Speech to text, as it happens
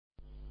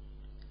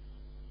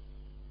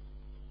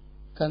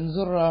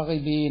കൻസുർ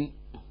റാഗിബീൻ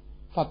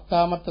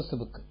പത്താമത്തെ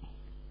സബക്ക്.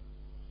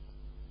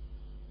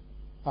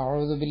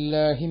 അഊദു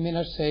ബില്ലാഹി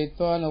മിനശ്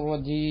ശൈത്വാനിർ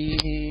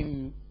റജീം.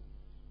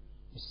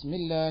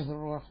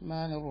 ബിസ്മില്ലാഹിർ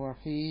റഹ്മാനിർ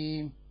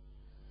റഹീം.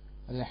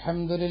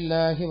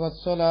 അൽഹംദുലില്ലാഹി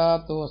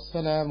വസ്സലാത്തു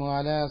വസ്സലാമു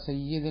അലാ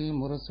സയ്യിദിൽ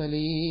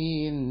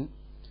മുർസലീൻ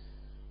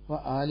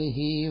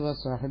വആലിഹി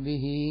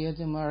വസഹ്ബിഹി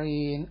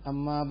അജ്മഈൻ.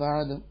 അമ്മാ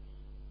ബഅദ്.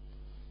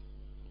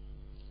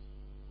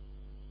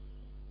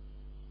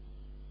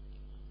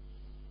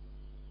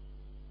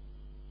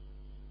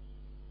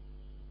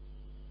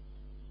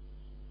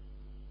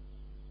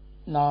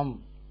 നാം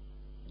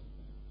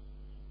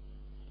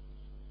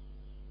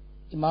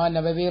ഇമാം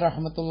നബവി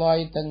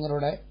റഹ്മത്തുള്ളാഹി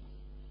തങ്ങളുടെ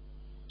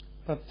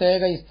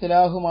പ്രത്യേക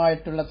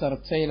ഇസ്തിലാഹുമായിട്ടുള്ള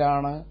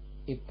ചർച്ചയിലാണ്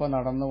ഇപ്പോൾ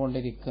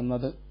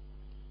നടന്നുകൊണ്ടിരിക്കുന്നത്.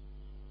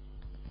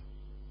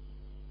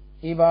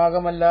 ഈ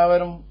ഭാഗം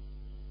എല്ലാവരും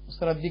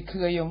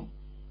ശ്രദ്ധിക്കുകയും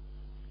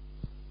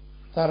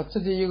ചർച്ച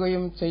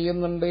ചെയ്യുകയും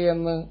ചെയ്യുന്നുണ്ട്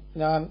എന്ന്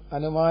ഞാൻ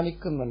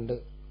അനുമാനിക്കുന്നുണ്ട്.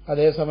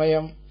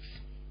 അതേസമയം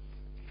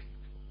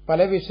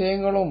പല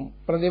വിഷയങ്ങളും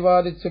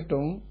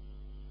പ്രതിപാദിച്ചിട്ടും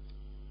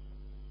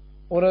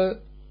ഒരു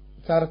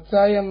ചർച്ച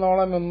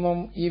എന്നോളമൊന്നും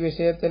ഈ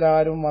വിഷയത്തിൽ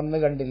ആരും വന്നു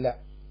കണ്ടില്ല.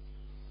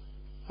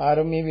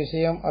 ആരും ഈ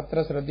വിഷയം അത്ര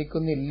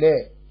ശ്രദ്ധിക്കുന്നില്ലേ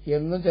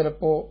എന്നും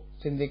ചിലപ്പോ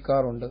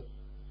ചിന്തിക്കാറുണ്ട്.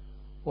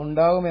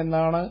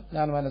 ഉണ്ടാകുമെന്നാണ്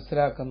ഞാൻ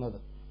മനസ്സിലാക്കുന്നത്.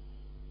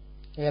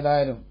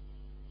 ഏതായാലും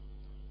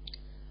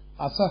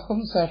അസഹും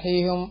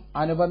സഹീഹും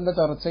അനുബന്ധ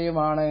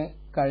ചർച്ചയുമാണ്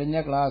കഴിഞ്ഞ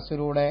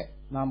ക്ലാസ്സിലൂടെ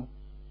നാം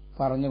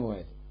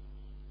പറഞ്ഞുപോയത്.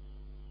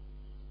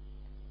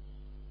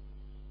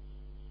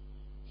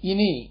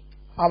 ഇനി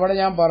അവിടെ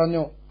ഞാൻ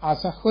പറഞ്ഞു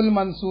അസഹുൽ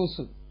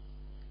മൻസൂസ്.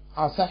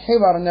 അസഹ്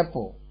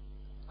പറഞ്ഞപ്പോ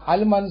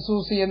അൽ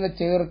മൻസൂസ് എന്ന്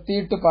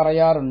ചേർത്തിയിട്ട്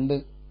പറയാറുണ്ട്.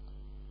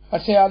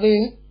 പക്ഷെ അത്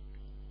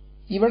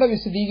ഇവിടെ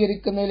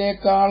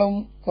വിശദീകരിക്കുന്നതിനേക്കാളും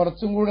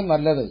കുറച്ചും കൂടി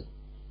നല്ലത്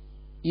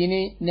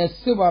ഇനി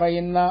നെസ്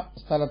പറയുന്ന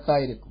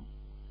സ്ഥലത്തായിരിക്കും.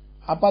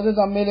 അപ്പൊ അത്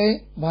തമ്മിൽ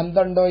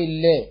ബന്ധമുണ്ടോ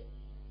ഇല്ലേ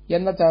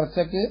എന്ന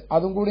ചർച്ചയ്ക്ക്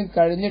അതും കൂടി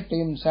കഴിഞ്ഞിട്ട്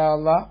ഇൻഷാ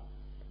അല്ലാഹ്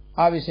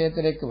ആ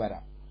വിഷയത്തിലേക്ക്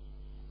വരാം.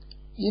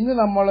 ഇന്ന്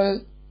നമ്മൾ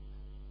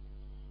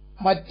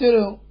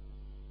മറ്റൊരു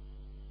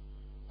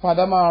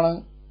പദമാണ്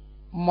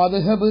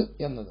മദ്ഹബ്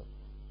എന്നത്.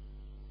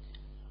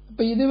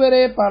 അപ്പൊ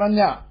ഇതുവരെ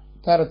പറഞ്ഞ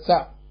ചർച്ച,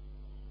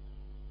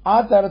 ആ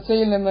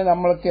ചർച്ചയിൽ നിന്ന്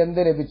നമ്മൾക്ക്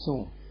എന്ത് ലഭിച്ചു?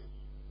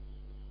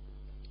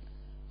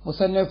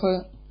 മുസന്നിഫ്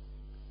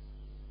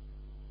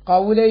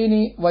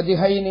ഖൗലൈനി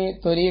വജ്ഹൈനി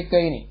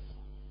ത്വരീഖൈനി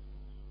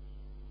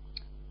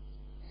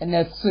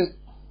നസ്സ്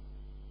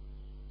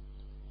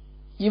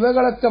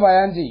ഇവകളൊക്കെ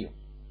ബയാൻ ചെയ്യും.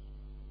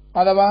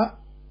 അഥവാ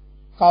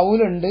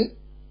ഖൗലുണ്ട്,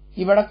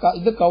 ഇവിടെ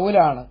ഇത്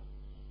ഖൗലാണ്,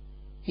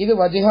 ഇത്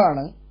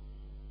വജ്ഹാണ്,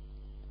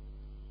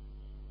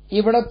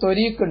 ഇവിടെ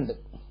ത്വരീഖുണ്ട്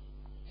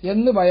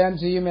എന്ന് ബയാൻ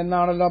ചെയ്യും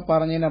എന്നാണല്ലോ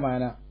പറഞ്ഞതിന്റെ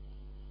മാന.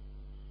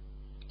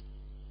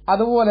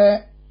 അതുപോലെ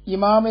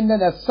ഇമാമിന്റെ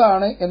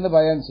നസ്സാണ് എന്ന്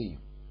ബയാൻ ചെയ്യും.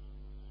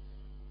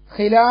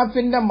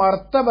 ഖിലാഫിന്റെ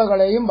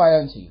മർത്തബകളെയും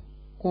ബയാൻ ചെയ്യും,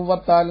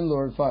 ഖുവ്വത്താലും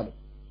ദുഅഫാലും.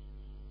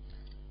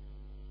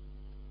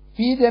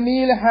 ഫീ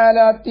ജമീൽ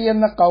ഹാലാത്തി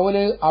എന്ന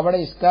ഖൗല് അവിടെ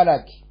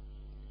ഇസ്കാലാക്കി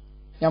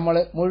നമ്മൾ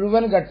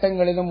മുഴുവൻ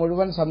ഘട്ടങ്ങളിലും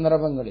മുഴുവൻ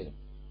സന്ദർഭങ്ങളിലും.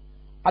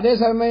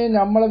 അതേസമയം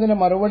നമ്മളതിന്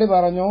മറുപടി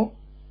പറഞ്ഞു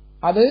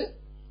അത്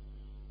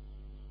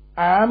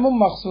ആമും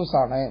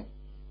മഖ്സൂസാണ്.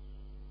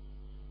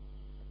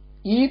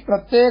 ഈ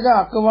പ്രത്യേക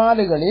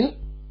അക്വാലുകളിൽ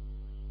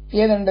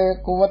ഏതുണ്ട്?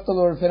 ഖുവ്വത്ത്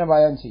ദുഅഫിനെ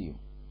ബയാൻ ചെയ്യും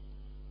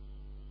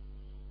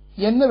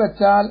എന്ന്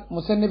വെച്ചാൽ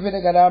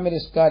മുസന്നിഫിന്റെ കലാമിൽ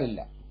ഇഷ്കാലില്ല.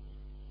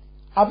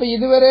 അപ്പൊ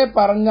ഇതുവരെ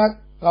പറഞ്ഞ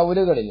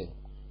ഖൗലുകളിൽ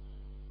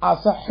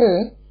അസഹ്,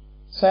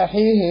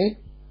 സഹീഹ്,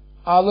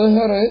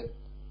 അദ്ഹർ,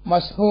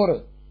 മശ്ഹൂർ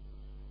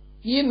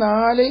ഈ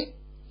 4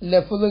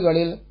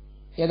 ലഫ്ളുകളിൽ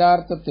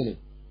യഥാർത്ഥത്തിൽ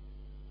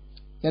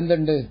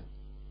എന്തുണ്ട്?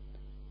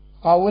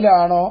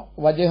 ഖൗലാണോ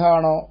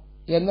വജ്ഹാണോ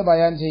എന്ന്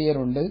ബയാൻ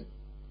ചെയ്യലുണ്ട്.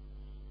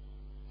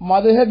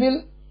 മദ്ഹബിൽ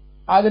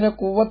അതിന്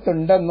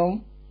ഖുവ്വത്തുണ്ടെന്നും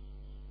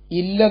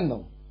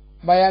ഇല്ലെന്നും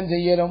ബയാൻ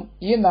ചെയ്യലും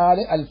ഈ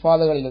 4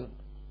 അൽഫാദുകളിലുണ്ട്.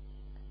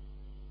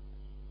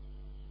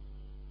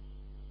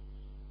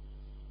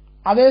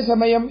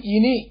 അതേസമയം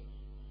ഇനി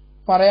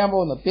പറയാൻ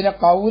പോകുന്നു പിന്നെ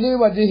ഖൗല്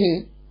വജ്ഹ്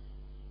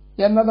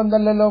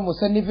എന്നതെന്തല്ലോ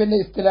മുസന്നിഫിന്റെ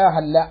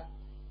ഇസ്തിലാഹല്ല,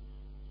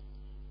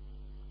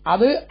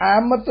 അത്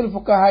ആമ്മത്തുൽ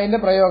ഫുഖഹായിന്റെ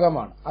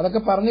പ്രയോഗമാണ്.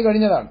 അതൊക്കെ പറഞ്ഞു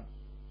കഴിഞ്ഞതാണ്.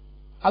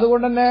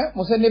 അതുകൊണ്ട് തന്നെ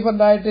മുസന്നിഫ്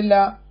എന്തായിട്ടില്ല,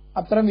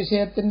 അത്തരം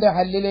വിഷയത്തിന്റെ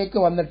ഹല്ലിലേക്ക്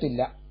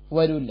വന്നിട്ടില്ല,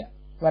 വരൂല്ല,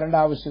 വരേണ്ട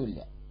ആവശ്യമില്ല.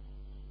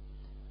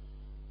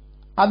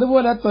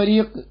 അതുപോലെ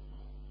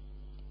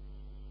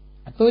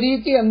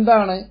ത്വരീഖ്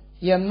എന്താണ്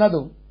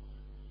എന്നതും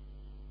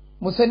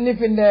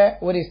മുസന്നിഫിന്റെ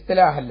ഒരു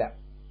ഇസ്തിലാഹല്ല,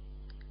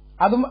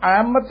 അതും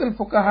ആമ്മത്തുൽ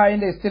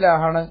ഫുഖഹായിന്റെ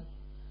ഇസ്തിലാഹാണ്.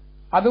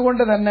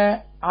 അതുകൊണ്ട് തന്നെ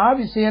ആ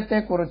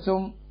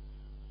വിഷയത്തെക്കുറിച്ചും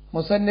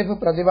മുസന്നിഫ്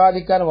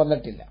പ്രതിപാദിക്കാൻ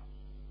വന്നിട്ടില്ല.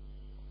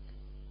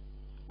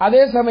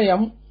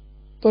 അതേസമയം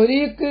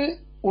ത്വരീഖ്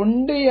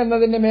ഉണ്ട്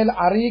എന്നതിന്റെ മേൽ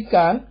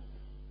അറിയിക്കാൻ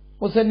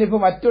മുസന്നിഫ്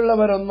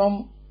മറ്റുള്ളവരൊന്നും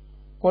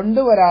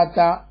കൊണ്ടുവരാത്ത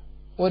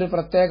ഒരു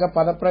പ്രത്യേക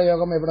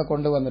പദപ്രയോഗം ഇവിടെ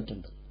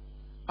കൊണ്ടുവന്നിട്ടുണ്ട്.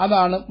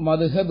 അതാണ്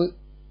മദ്ഹബ്.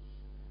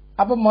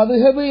 അപ്പൊ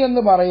മദ്ഹബ്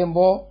എന്ന്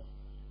പറയുമ്പോൾ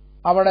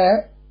അവിടെ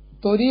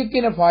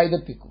ത്വരീഖിനെ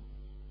ഫായിദപ്പിക്കും.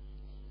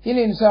 ഇനി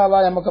ഇൻഷാ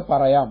അല്ലാഹ് നമുക്ക്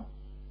പറയാം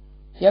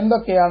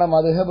എന്തൊക്കെയാണ്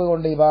മദ്ഹബ്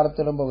കൊണ്ട്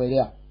ഇബാറത്തിടുമ്പോൾ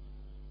വരിക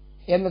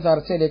എന്ന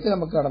ചർച്ചയിലേക്ക്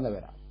നമുക്ക് കടന്നു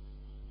വരാം.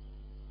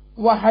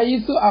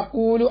 വഹൈസു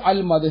അഖൂലു അൽ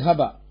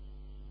മദ്ഹബ,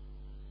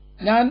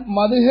 ഞാൻ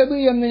മദ്ഹബ്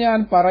എന്ന് ഞാൻ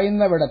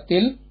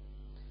പറയുന്നവിടത്തിൽ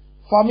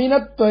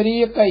ഫമിനത്ത്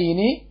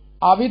ത്വരീഖൈനി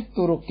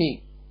അവിത്തുറുക്കി,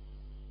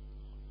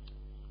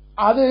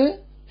 അത്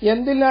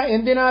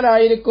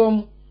എന്തിനാലായിരിക്കും?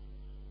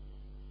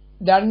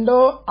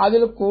 രണ്ടോ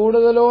അതിൽ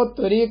കൂടുതലോ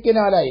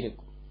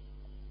ത്വരീഖിനാലായിരിക്കും.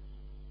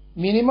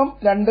 മിനിമം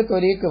 2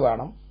 ത്വരീഖ്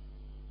വേണം,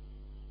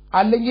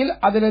 അല്ലെങ്കിൽ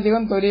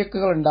അതിലധികം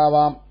ത്വരീഖുകൾ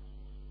ഉണ്ടാവാം.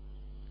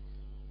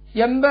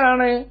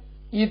 എന്താണ്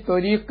ഈ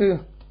ത്വരീഖ്?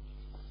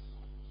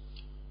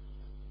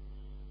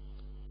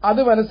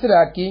 അത്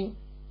മനസ്സിലാക്കി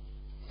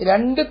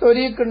 2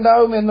 ത്വരീഖ്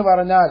ഉണ്ടാവും എന്ന്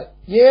പറഞ്ഞാൽ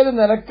ഏത്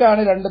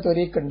നിലക്കാണ് 2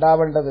 ത്വരീഖ്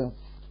ഉണ്ടാവേണ്ടത്?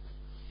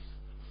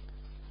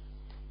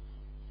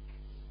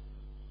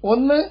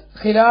 ഒന്ന്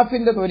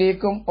ഖിലാഫിന്റെ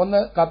ത്വരീഖും ഒന്ന്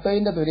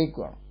ഖത്ഈന്റെ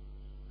ത്വരീഖുമാണ്.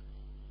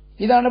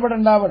 ഇതാണ് ഇവിടെ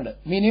ഉണ്ടാവേണ്ടത്.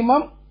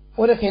 മിനിമം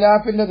ഒരു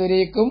ഖിലാഫിന്റെ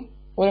ത്വരീഖും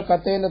ഒരു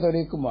ഖത്ഈന്റെ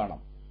ത്വരീഖും വേണം.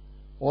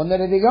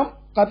 ഒന്നിലധികം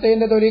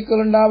ഖത്ഈന്റെ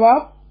ത്വരീഖുകൾ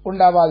ഉണ്ടാവാം,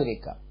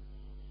 ഉണ്ടാവാതിരിക്കാം.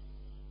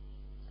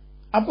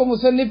 അപ്പൊ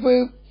മുസന്നിഫ്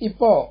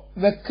ഇപ്പോ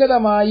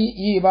വ്യക്തമായി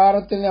ഈ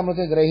ഇബാറത്തിൽ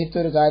നമുക്ക്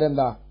ഗ്രഹിച്ചൊരു കാര്യം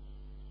എന്താ?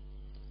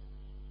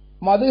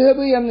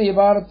 മദ്ഹബ് എന്ന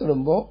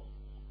ഇബാറത്തിടുമ്പോ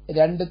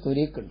 2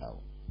 ത്വരീഖ്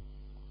ഉണ്ടാവും.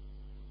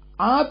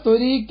 ആ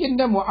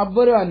ത്വരീഖിന്റെ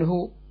മുഅബ്ബറു അൻഹു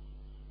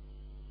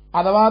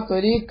അഥവാ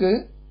ത്വരീഖ്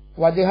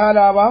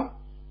വജ്ഹാലാവാം,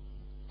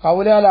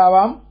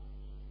 ഖൗലാലാവാം.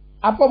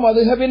 അപ്പൊ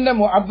മദ്ഹബിന്റെ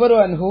മുഅബ്ബറു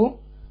അൻഹു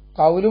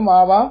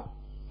ഖൗലുമാവാം,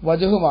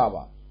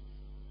 വജ്ഹുമാവാം.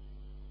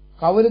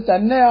 ഖൗല്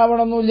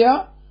തന്നെയാവണമെന്നില്ല,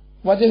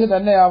 വജ്ഹ്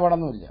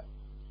തന്നെയാവണമെന്നില്ല.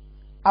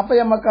 അപ്പൊ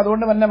നമുക്ക്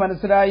അതുകൊണ്ട് തന്നെ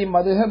മനസ്സിലായി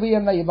മദ്ഹബ്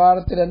എന്ന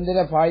ഇബാറത്തിൽ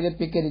എന്തിനെ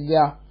ഫായിദപ്പിക്കലില്ല?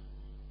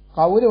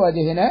 ഖൗല്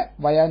വജ്ഹിനെ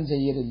ബയാൻ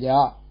ചെയ്യലില്ല.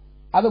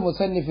 അത്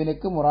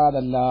മുസന്നിഫിനിക്ക്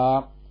മുറാദല്ല.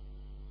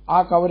 ആ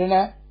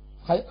ഖൗലിനെ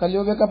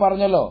കല്ലൂബിയൊക്കെ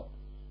പറഞ്ഞല്ലോ,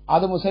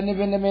 അത്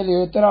മുസന്നിഫിന്റെ മേൽ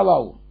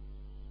എഴുത്തറാളാവും.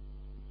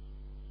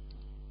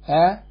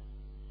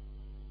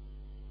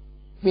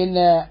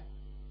 പിന്നെ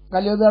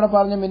കല്ലൂബിയോടെ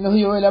പറഞ്ഞു മിൻഹു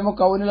യുലമു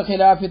ഖൗലുൽ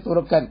ഖിലാഫി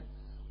തുർക്കൻ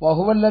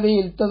വഹുവല്ലദീ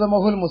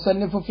ഇൽതസമഹുൽ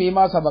മുസന്നിഫു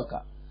ഫീമാ സബക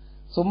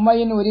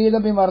സുമ്മയിൻ ഉരീദ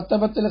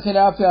ബിമർതബത്തിൽ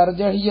ഖിലാഫി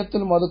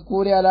അർജഹിയ്യത്തുൽ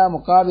മദ്കൂരി അലാ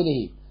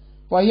മുഖാബിലിഹി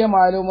വഹിയ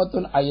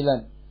മാലൂമത്തുൻ ഐലൻ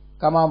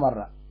കമാ മറ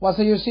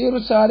വസയുസീറു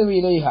ശാരിഉ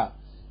ഇലൈഹ.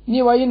 ഇനി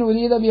വയിൻ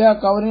ഉരീദ ബിഹ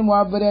ഖൗലുൽ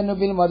മുഅബ്ബരി അൻഹു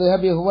ബിൽ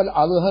മദ്ഹബി ഹുവൽ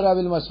അദ്ഹറ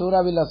ബിൽ മശൂറ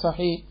ബിൽ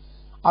അസ്സഹി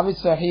അവി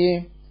സഹീഹ്.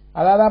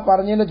 അതാ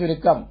പറഞ്ഞതിന്റെ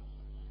ചുരുക്കം,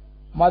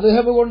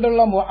 മദ്ഹബ്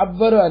കൊണ്ടുള്ള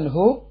മുഅബ്ബറു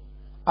അൻഹു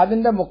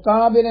അതിന്റെ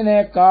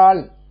മുഖാബിലിനേക്കാൾ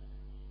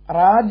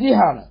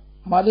റാജിഹാണ്,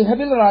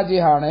 മദ്ഹബിൽ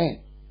റാജിഹാണ്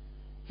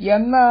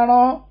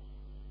എന്നാണോ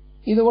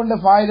ഇതുകൊണ്ട്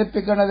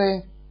ഫായിദപ്പിക്കുന്നത്?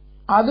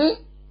 അത്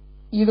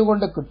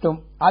ഇതുകൊണ്ട് കിട്ടും.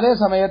 അതേ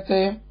സമയത്ത്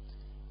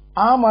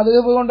ആ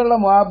മദ്ഹബ് കൊണ്ടുള്ള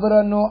മുഅബ്ബറു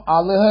അൻഹു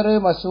അദ്ഹർ,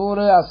 മശൂർ,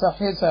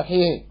 അസ്സഹി,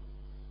 സഹീഹ്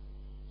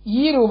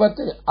ഈ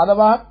രൂപത്തിൽ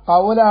അഥവാ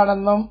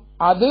ഖൗലാണെന്നും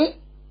അത്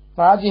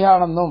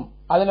റാജിഹാണെന്നും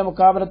അതിന്റെ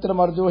മുഖാബലത്തിൽ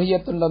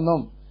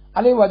മർജൂഹിയത്തുണ്ടെന്നും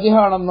അല്ലെങ്കിൽ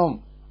വജ്ഹാണെന്നും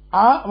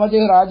ആ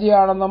വജ്ഹ്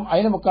റാജിയാണെന്നും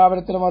അതിന്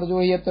മുഖാബലത്തിൽ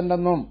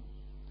മർജൂഹിയത്തുണ്ടെന്നും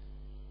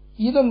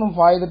ഇതൊന്നും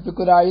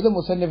ഫായിദപ്പിക്കില്ല. ഇത്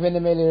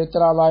മുസന്നിഫിന്റെ മേൽ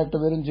എഴുത്തറാളായിട്ട്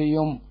വരും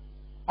ചെയ്യും.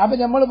 അപ്പൊ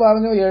നമ്മൾ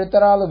പറഞ്ഞു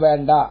എഴുത്തറാള്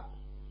വേണ്ട.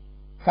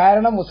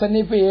 കാരണം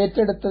മുസന്നിഫ്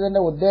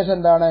ഏറ്റെടുത്തതിന്റെ ഉദ്ദേശം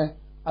എന്താണ്?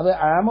 അത്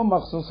ആമും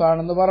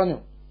മഖ്സൂസാണെന്ന് പറഞ്ഞു.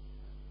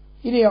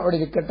 ഇനി അവിടെ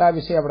ഇരിക്കട്ടെ, ആ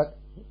വിഷയം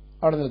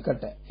അവിടെ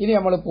നിൽക്കട്ടെ. ഇനി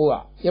നമ്മൾ പോവാ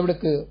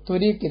എവിടേക്ക്?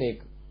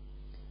 ത്വരീഖിലേക്ക്.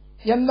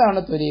 എന്താണ്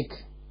ത്വരീഖ്?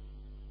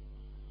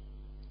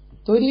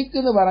 ത്വരീഖ്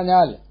എന്ന്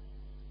പറഞ്ഞാൽ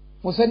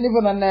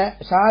മുസന്നിഫ് തന്നെ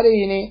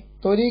ഷാരിഇന്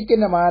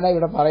ത്വരീഖിന്റെ മാന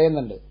ഇവിടെ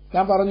പറയുന്നുണ്ട്.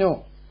 ഞാൻ പറഞ്ഞു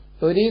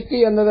ത്വരീഖ്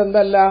എന്നത്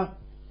എന്തല്ല,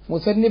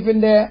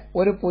 മുസന്നിഫിന്റെ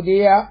ഒരു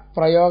പുതിയ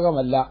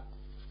പ്രയോഗമല്ല.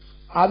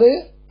 അത്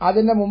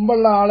അതിന്റെ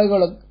മുമ്പുള്ള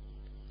ആളുകൾ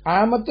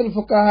ആമത്തുൽ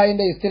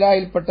ഫുഖഹായിന്റെ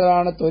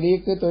ഇസ്തിലാഹിൽപ്പെട്ടതാണ്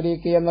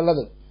ത്വരീഖ്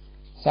എന്നുള്ളത്.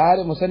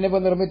 മുസന്നിഫ്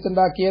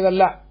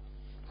നിർമ്മിച്ചുണ്ടാക്കിയതല്ല.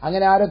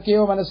 അങ്ങനെ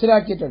ആരൊക്കെയോ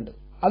മനസ്സിലാക്കിയിട്ടുണ്ട്.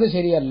 അത്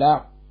ശരിയല്ല.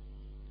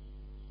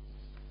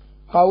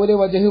 ഖൗല്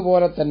വജ്ഹ്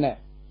പോലെ തന്നെ.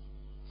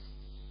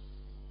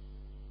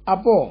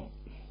 അപ്പോ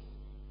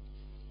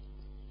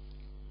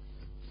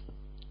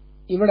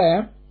ഇവിടെ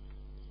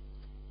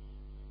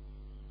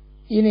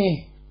ഇനി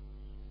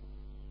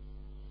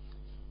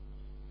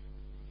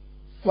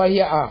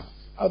വഹിയ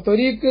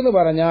ത്വരീഖ് എന്ന്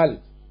പറഞ്ഞാൽ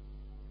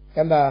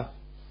എന്താ?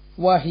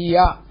 വഹിയ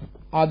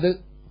അത്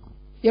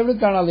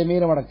എവിടേക്കാണ്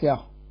ളമീർ മടക്കുക?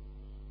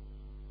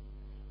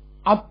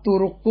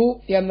 അത്തുറുക്കു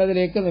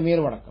എന്നതിലേക്ക് ളമീർ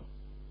മടക്കും.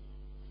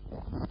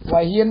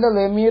 വഹിയന്റെ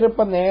ളമീർ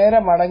ഇപ്പൊ നേരെ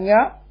മടങ്ങിയ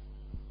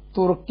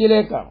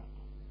തുർക്കിലേക്കാണ്.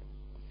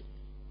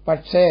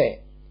 പക്ഷേ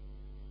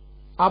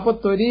അപ്പൊ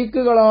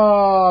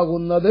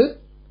ത്വരീഖുകളാകുന്നത്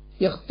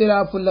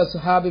ഇഖ്തിലാഫുൽ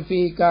അസ്ഹാബി ഫീ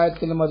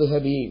ഹികായത്തിൽ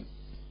മദ്ഹബി,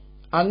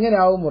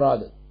 അങ്ങനെയാവും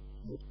മുറാദ്.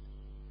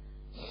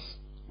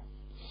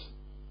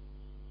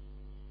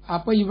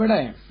 അപ്പൊ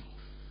ഇവിടെ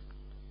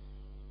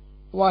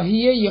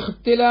വഹിയ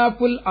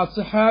ഇഖ്തിലാഫുൽ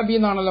അസ്ഹാബി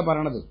എന്നാണല്ലോ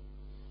പറയണത്.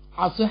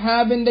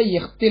 അസ്ഹാബിന്റെ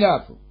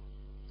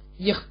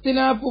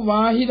ഇഖ്തിലാഫ്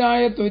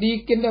വാഹിദായ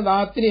ത്വരീഖിന്റെ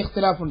ദാത്തിൽ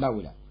ഇഖ്തിലാഫ്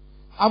ഉണ്ടാവില്ല.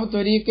 അപ്പൊ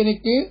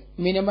ത്വരീഖിനിക്ക്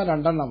മിനിമം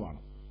 2 എണ്ണമാണ്.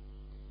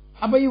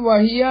 അപ്പൊ ഈ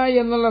വഹിയ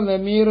എന്നുള്ള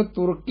ളമീർ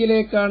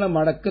തുർക്കിലേക്കാണ്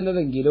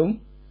മടക്കുന്നതെങ്കിലും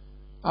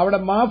അവിടെ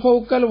മാ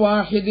ഫൗക്കൽ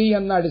വാഹിദി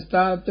എന്ന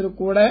അടിസ്ഥാനത്തിൽ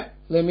കൂടെ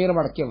ളമീർ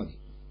മടക്കിയാൽ മതി.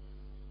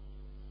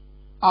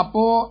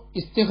 അപ്പോ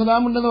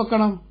ഇസ്തിഖ്ദാം ഉണ്ട്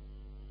നോക്കണം.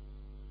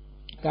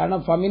 കാരണം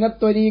ഫമിന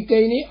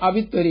ത്വരീക്കൈനി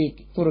അവി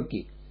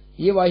തുറുക്കി,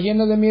 ഈ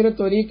വഹിയെന്ന ദമീർ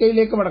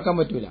ത്വരീക്കയിലേക്ക് മടക്കാൻ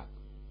പറ്റൂല.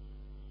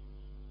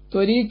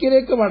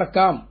 ത്വരീക്കിലേക്ക്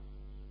മടക്കാം,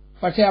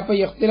 പക്ഷെ അപ്പൊ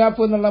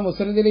ഇഖ്തിലാഫ് എന്നുള്ള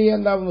മുസ്നദിലി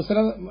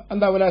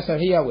എന്താവൂല,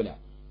 സഹിയാവൂല,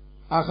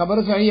 ആ ഖബർ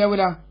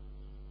സഹിയാവൂല.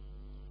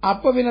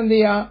 അപ്പൊ പിന്നെന്ത്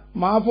ചെയ്യാ,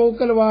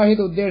 മാഫൂക്കൽ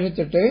വാഹിദ്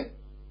ഉദ്ദേശിച്ചിട്ട്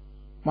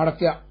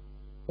മടക്കുക.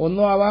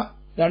 1 ആവാ,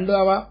 2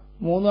 ആവാ,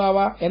 3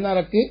 ആവാ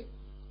എന്നലക്ക്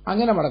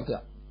അങ്ങനെ മടക്കുക.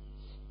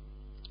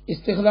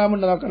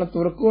 ഇസ്തിഖ്ദാമുണ്ട് നോക്കണം.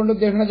 തുറക്ക് കൊണ്ട്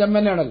ഉദ്ദേശിക്കുന്ന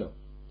ജമ്മനാണല്ലോ.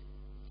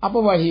 അപ്പൊ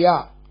വഹിയ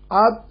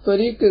ആ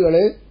ത്വരീക്ക്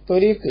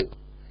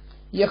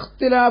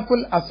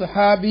ഇഖ്തിലാഫുൽ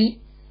അസ്ഹാബി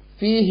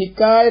ഫീ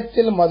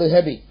ഹിക്കായത്തിൽ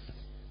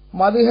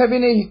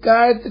മദ്ഹബിനെ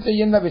ഹിക്കായത്ത്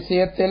ചെയ്യുന്ന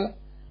വിഷയത്തിൽ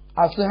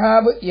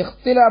അസ്ഹാബ്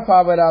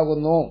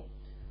ഇഖ്തിലാഫാവലാകുന്നു,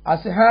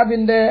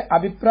 അസ്ഹാബിന്റെ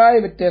അഭിപ്രായ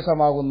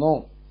വ്യത്യാസമാകുന്നു.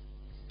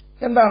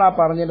 എന്താണ് ആ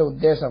പറഞ്ഞതിന്റെ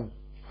ഉദ്ദേശം?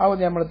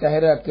 അത് നമ്മൾ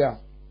തെഹരാക്കുക.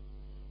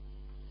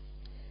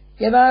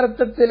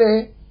 യഥാർത്ഥത്തില്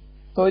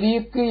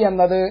ത്വരീക്ക്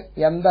എന്നത്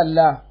എന്തല്ല,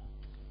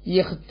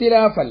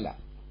 ഇഖ്തിലാഫല്ല.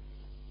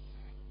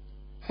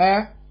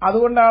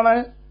 അതുകൊണ്ടാണ്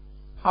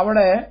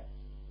അവിടെ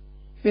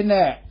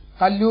പിന്നെ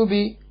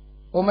കല്ലൂബി,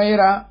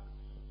 ഉമൈറ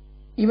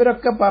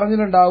ഇവരൊക്കെ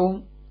പറഞ്ഞിട്ടുണ്ടാവും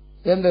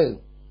എന്ത്,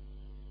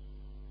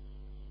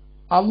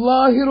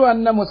 അല്ലാഹിറു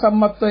അന്ന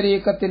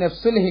മുസമ്മത്വരീക്കത്തി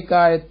നഫ്സുൽ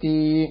ഹിക്കായത്തി.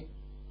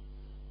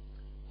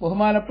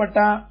 ബഹുമാനപ്പെട്ട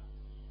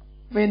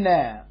പിന്നെ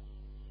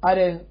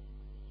ആര്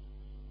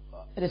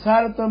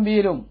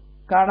റിസാലത്തുംബിയിലും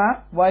കാണാം,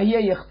 വഹിയ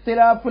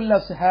ഇഖ്തിലാഫുൽ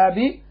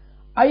അസ്ഹാബി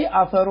ഐ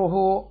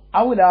അസറുഹു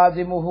ഔ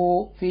ലാസിമുഹു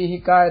ഫീ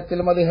ഹിക്കായത്തിൽ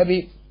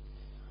മദ്ഹബി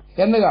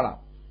എന്ന് കാണാം.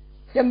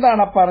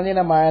 എന്താണ്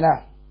പറഞ്ഞതിന്റെ മാന?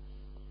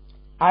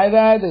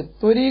 അതായത്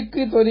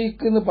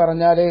ത്വരീക്ക് എന്ന്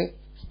പറഞ്ഞാല്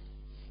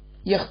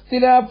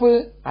ഇഖ്തിലാഫ്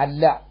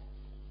അല്ല,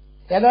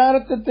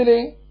 യഥാർത്ഥത്തില്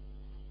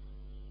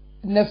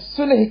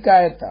നഫ്സുൽ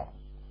ഹിക്കായത്താണ്.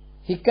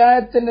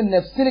 ഹിക്കായത്തിന്റെ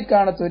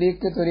നഫ്സിലേക്കാണ്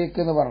ത്വരീക്ക്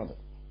എന്ന് പറഞ്ഞത്.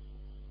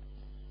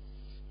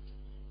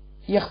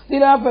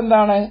 ഇഖ്തിലാഫ്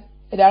എന്താണ്?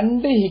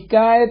 2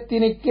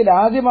 ഹിക്കായത്തിനിക്ക്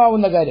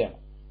ലാസിമാവുന്ന കാര്യമാണ്.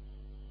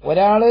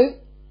 ഒരാള്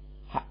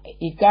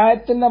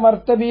ഹിക്കായത്തിന്റെ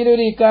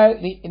മർത്തബയിലൊരു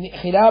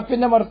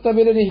ഖിലാഫിന്റെ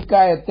മർത്തബയിലൊരു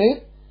ഹിക്കായത്ത്,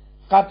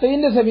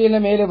 ഖത്ഈന്റെ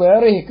സബീലിന്റെ മേല്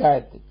വേറെ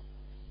ഹിക്കായത്ത്.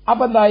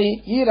 അപ്പൊ എന്തായി,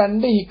 ഈ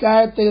 2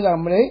 ഹിക്കായത്ത്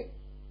തമ്മിൽ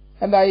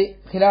എന്തായി,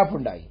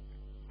 ഖിലാഫുണ്ടായി.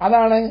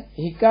 അതാണ്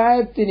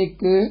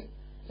ഹിക്കായത്തിനിക്ക്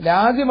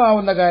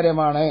ലാസിമാവുന്ന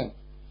കാര്യമാണ്.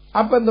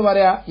 അപ്പൊ എന്ത്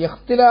പറയാ,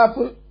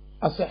 ഇഖ്തിലാഫ്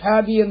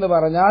അസ്ഹാബി എന്ന്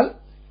പറഞ്ഞാൽ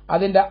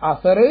അതിന്റെ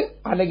അസർ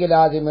അല്ലെങ്കിൽ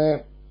ലാസിമ്,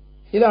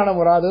 ഇതാണ്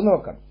മുറാദ്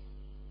നോക്കണം.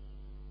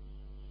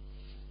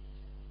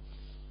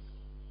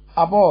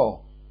 അപ്പോ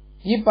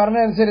ഈ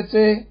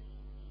പറഞ്ഞനുസരിച്ച്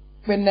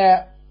പിന്നെ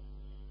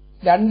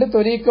 2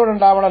 ത്വരീക്കോട്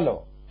ഉണ്ടാവണല്ലോ.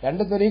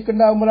 2 ത്വരീക്ക്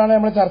ഉണ്ടാകുമ്പോഴാണ്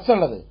നമ്മൾ ചർച്ച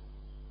ഉള്ളത്.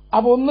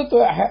 അപ്പൊ ഒന്ന്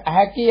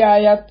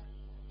ഹാക്കിയായ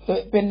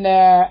പിന്നെ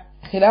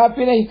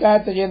ഖിലാഫിനെ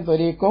ഹിക്കായത്ത് ചെയ്യുന്ന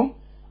ത്വരീക്കും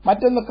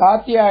മറ്റൊന്ന്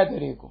കാത്തിയായ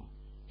ത്വരീക്കും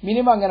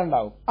മിനിമം അങ്ങനെ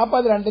ഉണ്ടാവും. അപ്പൊ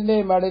അത്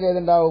രണ്ടിന്റെയും ഇടയിൽ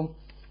ഏതുണ്ടാവും,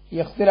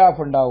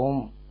 ഇഖ്തിലാഫ് ഉണ്ടാവും.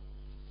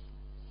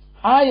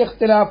 ആ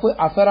ഇഖ്തിലാഫ്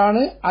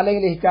അസറാണ്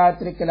അല്ലെങ്കിൽ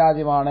ഹിക്കായത്തിലേക്ക്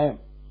ലാസിമാണ്.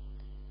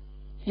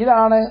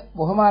 ഇതാണ്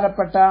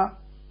ബഹുമാനപ്പെട്ട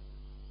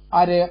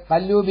ആര്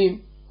കല്ലൂബിയും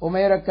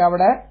ഉമൈറൊക്കെ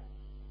അവിടെ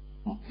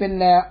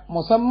പിന്നെ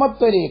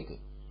മുസമ്മത്വരീക്ക്,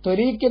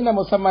 ത്വരീക്കിന്റെ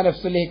മുസമ്മ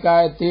നഫ്സുൽ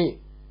ഹിക്കായത്തി,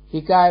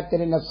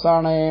 ഹിക്കായത്തിന്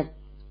നഫ്സാണ്.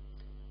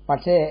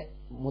 പക്ഷേ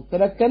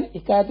മുത്തലക്കൻ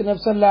ഹിക്കായത്തിന്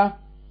നഫ്സല്ല.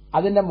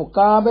 അതിന്റെ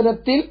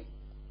മുക്കാബലത്തിൽ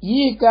ഈ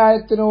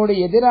ഹിക്കായത്തിനോട്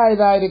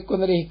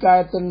എതിരായതായിരിക്കുന്നൊരു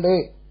ഹിക്കായത്തുണ്ട്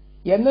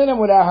എന്നതിനെ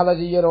മുലാഹദ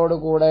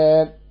ചെയ്യലോടുകൂടെ.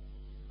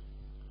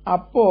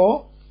 അപ്പോ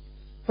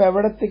ഇപ്പൊ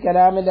എവിടത്തെ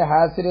കലാമിന്റെ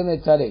ഹാസിൽ എന്ന്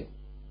വെച്ചാല്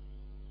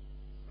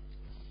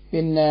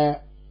പിന്നെ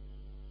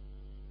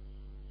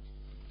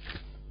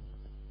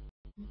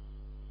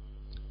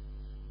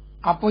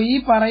അപ്പൊ ഈ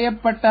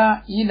പറയപ്പെട്ട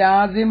ഈ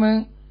ലാസിമ്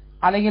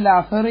അല്ലെങ്കിൽ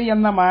അസർ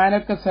എന്ന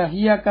മാനൊക്കെ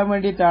സഹിയാക്കാൻ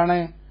വേണ്ടിയിട്ടാണ്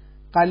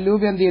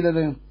കല്ലൂബ് എന്ത്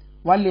ചെയ്തത്,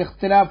 വൽ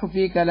ഇഖ്തിലാഫു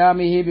ഫീ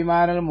കലാമിഹി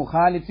ബിമാനൽ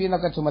മുഖാലിഫി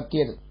എന്നൊക്കെ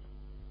ചുമത്തിയത്.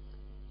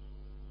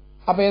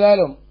 അപ്പൊ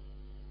ഏതായാലും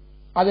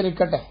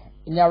അതിരിക്കട്ടെ,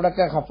 ഇനി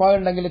അവിടെയൊക്കെ ഖഫ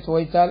ഉണ്ടെങ്കിൽ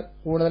ചോദിച്ചാൽ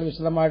കൂടുതൽ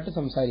വിശദമായിട്ട്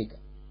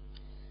സംസാരിക്കാം.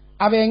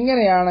 അപ്പൊ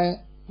എങ്ങനെയാണ്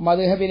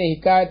മദ്ഹബിനെ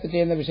ഹിക്കായത്ത്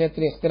ചെയ്യുന്ന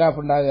വിഷയത്തിൽ ഇഖ്തിലാഫ്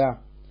ഉണ്ടാകുക?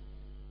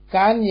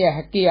 കാൻ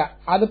യഹ്കിയ,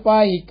 അതിപ്പോ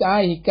ആ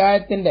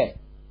ഹിക്കായത്തിന്റെ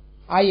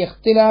ആ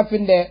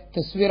ഇഖ്തിലാഫിന്റെ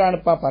തസ്വീറാണ്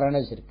ഇപ്പൊ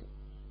പറയണത്. ശരിക്കും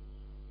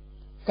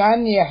കാൻ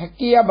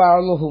യഹ്കിയ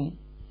ബഅ്ളുഹും,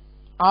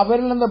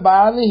 അവരിൽ നിന്ന്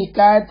ബഅ്ള്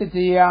ഹിക്കായത്ത്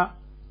ചെയ്യുക,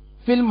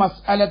 ഫിൽ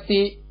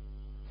മസ്അലത്തി,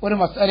 ഒരു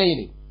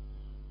മസ്അലയിൽ,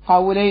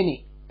 ഖൗലൈനി,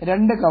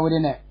 2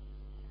 ഖൗലിനെ,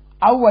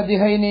 ഔ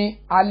വജിഹൈനി,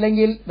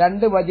 അല്ലെങ്കിൽ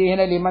 2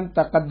 വജിഹിനെ, ലിമൻ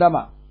തഖദ്ദമ,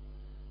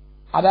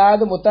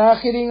 അതായത്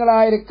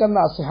മുതാഖിരീങ്ങളായിരിക്കുന്ന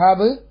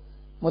അസ്ഹാബ്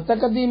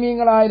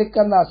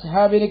മുത്തഖദ്ദീമീങ്ങളായിരിക്കുന്ന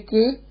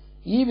അസ്ഹാബിനിക്ക്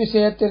ഈ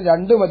വിഷയത്തിൽ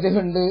 2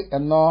 വജിഹുണ്ട്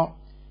എന്നോ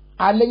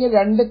അല്ലെങ്കിൽ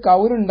 2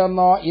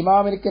 കൗലുണ്ടെന്നോ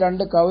ഇമാമിനിക്ക്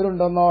 2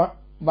 കൗലുണ്ടെന്നോ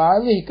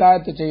ബഅ്ള്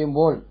ഹിക്കായത്ത്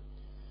ചെയ്യുമ്പോൾ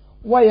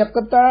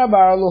വയഖ്ത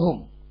ബഅ്ളുഹും,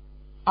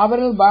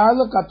 അവരിൽ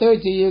ബഅ്ള് ഖത്അ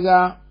ചെയ്യുക,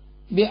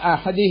 ബി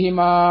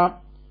അഹദിഹിമാ,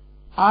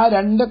 ആ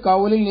 2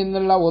 കൗലിൽ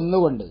നിന്നുള്ള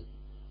ഒന്നുകൊണ്ട്,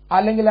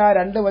 അല്ലെങ്കിൽ ആ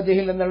 2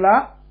 വജിഹിൽ നിന്നുള്ള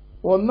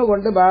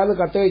ഒന്നുകൊണ്ട് ബഅ്ള്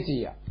ഖത്അ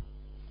ചെയ്യുക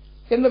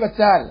എന്ന്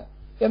വെച്ചാൽ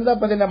എന്താ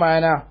ഇതിന്റെ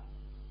മാന?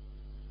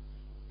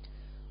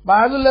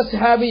 ബഅ്ളുൽ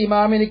അസ്ഹാബി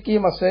ഇമാമിനിക്ക് ഈ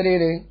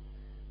മസ്അലയിൽ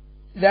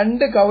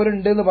രണ്ട്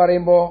കൗലുണ്ട് എന്ന്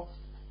പറയുമ്പോ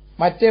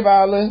മറ്റേ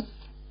ഭാഗത്ത്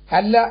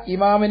അല്ല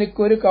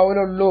ഇമാമിനിക്കൊരു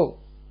കൗലുള്ളൂ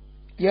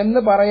എന്ന്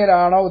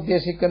പറയലാണോ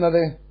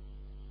ഉദ്ദേശിക്കുന്നത്?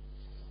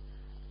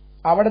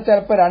 അവിടെ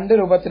ചിലപ്പോൾ രണ്ട്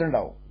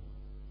രൂപത്തിലുണ്ടാവും.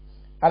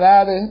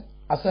 അതായത്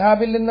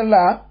അസ്ഹാബിൽ നിന്നുള്ള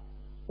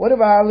ഒരു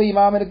ഭാഗത്ത്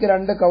ഇമാമിനിക്ക്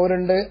രണ്ട്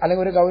കൗലുണ്ട്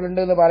അല്ലെങ്കിൽ ഒരു കൗലുണ്ട്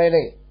എന്ന്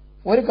പറയലേ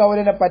ഒരു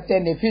കൗലിനെ പറ്റേ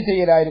നഫി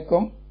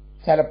ചെയ്യലായിരിക്കും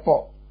ചിലപ്പോ,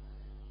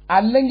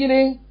 അല്ലെങ്കിൽ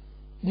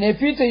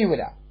നഫി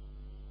ചെയ്യൂല.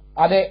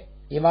 അതെ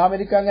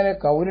ഇമാമിനിക്ക് അങ്ങനെ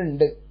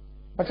കൗലുണ്ട്,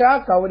 പക്ഷെ ആ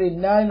കൗല്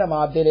ഇന്നാലിന്റെ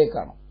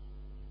മാധ്യയിലേക്കാണ്.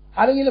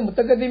 അല്ലെങ്കിൽ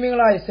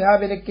മുത്തഖദ്ദീമീങ്ങളായ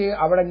ഇസ്ഹാബിലേക്ക്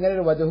അവിടെ ഇങ്ങനെ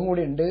ഒരു വജഹും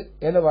കൂടി ഉണ്ട്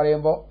എന്ന്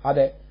പറയുമ്പോ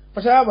അതെ,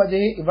 പക്ഷെ ആ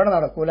വജഹ് ഇവിടെ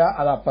നടക്കൂല,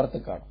 അത്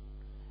അപ്പുറത്തേക്കാണ്.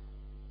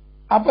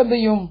 അപ്പൊ എന്ത്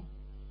ചെയ്യും?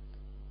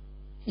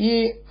 ഈ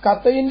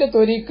ഖത്ഈന്റെ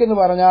ത്വരീഖ് എന്ന്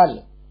പറഞ്ഞാൽ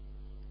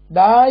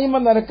ദായിമ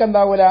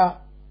നിരക്കെന്താവൂല,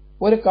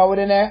 ഒരു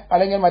കൗലിനെ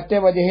അല്ലെങ്കിൽ മറ്റേ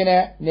വജഹിനെ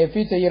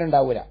നഫി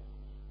ചെയ്യലുണ്ടാവൂല.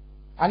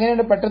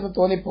 അങ്ങനെയാണ് പെട്ടെന്ന്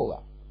തോന്നിപ്പോവുക.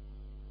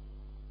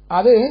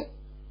 അത്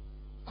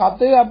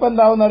ഖത്ഈ അപ്പം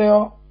എന്താവുന്നറിയോ,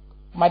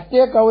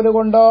 മറ്റേ കൗല്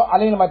കൊണ്ടോ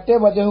അല്ലെങ്കിൽ മറ്റേ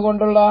വജഹ്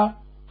കൊണ്ടുള്ള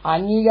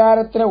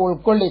അംഗീകാരത്തിനെ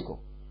ഉൾക്കൊള്ളിക്കും.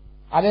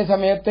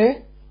 അതേസമയത്ത്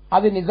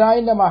അത്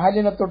നിസായിന്റെ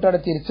മഹലിനെ തൊട്ടത്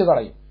തിരിച്ചു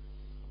കളയും.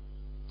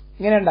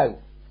 ഇങ്ങനെ ഉണ്ടാകും,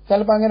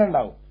 ചിലപ്പോൾ അങ്ങനെ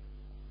ഉണ്ടാവും.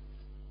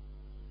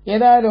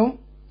 ഏതായാലും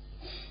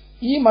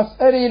ഈ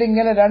മസ്അലയിൽ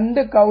ഇങ്ങനെ രണ്ട്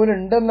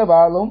കൗലുണ്ടെന്ന്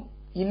ഭാഗവും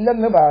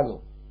ഇല്ലെന്ന്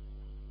ഭാഗവും.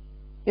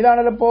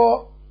 ഇതാണല്ലോ ഇപ്പോ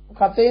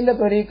ഖത്ഈന്റെ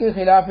ത്വരീഖ്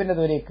ഖിലാഫിന്റെ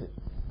ത്വരീഖ്.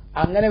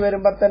 അങ്ങനെ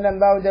വരുമ്പോ തന്നെ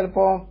എന്താവും,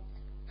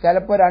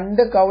 ചിലപ്പോ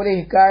രണ്ട് കൗല്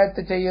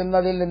ഹിക്കായത്ത്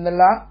ചെയ്യുന്നതിൽ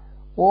നിന്നുള്ള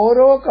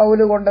ഓരോ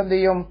കൗല് കൊണ്ട് എന്ത്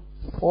ചെയ്യും,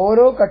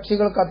 ഓരോ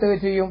കക്ഷികൾ ഖത്ഈ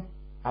ചെയ്യും.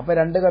 അപ്പൊ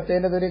രണ്ട്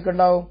ഖത്ഈന്റെ ത്വരീഖ്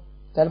ഉണ്ടാവും,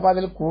 ചിലപ്പോ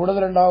അതിൽ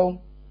കൂടുതലുണ്ടാവും.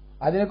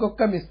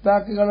 അതിനൊക്കെ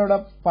മിസ്താക്കുകളോടെ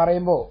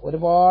പറയുമ്പോ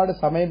ഒരുപാട്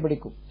സമയം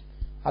പിടിക്കും.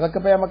 അതൊക്കെ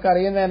ഇപ്പൊ നമുക്ക്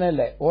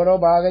അറിയുന്നതന്നെയല്ലേ, ഓരോ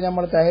ഭാഗം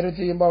നമ്മൾ തഹരീർ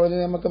ചെയ്യുമ്പോൾ അവിടെ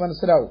നമുക്ക്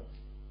മനസ്സിലാവും.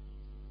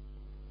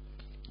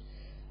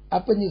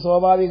 അപ്പൊ ഇനി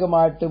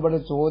സ്വാഭാവികമായിട്ട് ഇവിടെ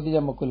ചോദ്യം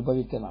നമുക്ക്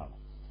ഉത്ഭവിക്കുന്നതാണ്,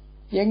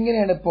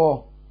 എങ്ങനെയാണ് ഇപ്പോ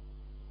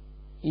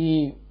ഈ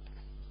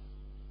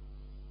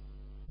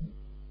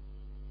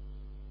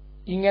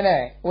ഇങ്ങനെ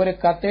ഒരു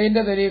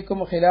ഖത്ഈന്റെ ത്വരീഖും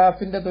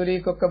ഖിലാഫിന്റെ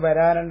ത്വരീഖൊക്കെ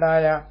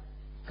വരാനുണ്ടായ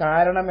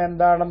കാരണം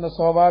എന്താണെന്ന്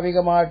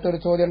സ്വാഭാവികമായിട്ടൊരു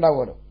ചോദ്യം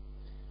ഉണ്ടാവുമല്ലോ.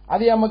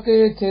 അത് നമുക്ക്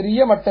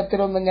ചെറിയ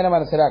മട്ടത്തിലൊന്നിങ്ങനെ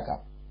മനസ്സിലാക്കാം.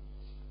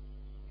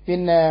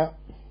 പിന്നെ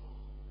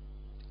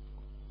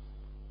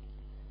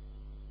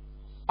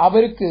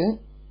അവർക്ക്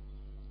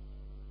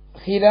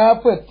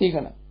ഖിലാഫ്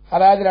എത്തിക്കണം,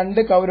 അതായത്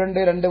രണ്ട് കൗലുണ്ട്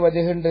രണ്ട്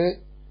വജഹുണ്ട്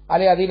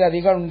അല്ലെങ്കിൽ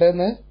അതിലധികം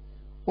ഉണ്ടെന്ന്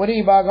ഒരു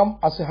വിഭാഗം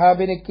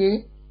അസ്ഹാബിനിക്ക്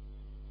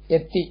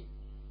എത്തി,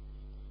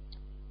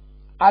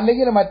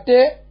 അല്ലെങ്കിൽ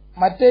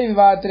മറ്റേ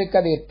വിഭാഗത്തിലേക്ക്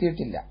അത്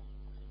എത്തിയിട്ടില്ല.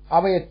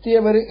 അവ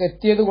എത്തിയവർ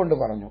എത്തിയത് കൊണ്ട്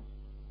പറഞ്ഞു,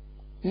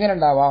 ഇങ്ങനെ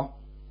ഉണ്ടാവാം.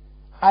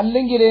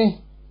 അല്ലെങ്കിൽ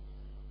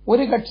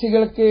ഒരു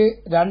കക്ഷികൾക്ക്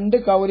രണ്ട്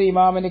കൗല്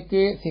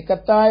ഇമാമിനിക്ക്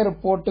സിക്കത്തായ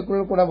റിപ്പോർട്ടുകൾ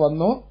കൂടെ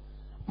വന്നു,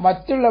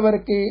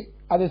 മറ്റുള്ളവർക്ക്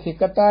അത്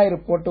സിക്കത്തായ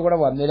റിപ്പോർട്ട് കൂടെ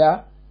വന്നില്ല.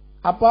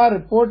 അപ്പൊ ആ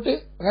റിപ്പോർട്ട്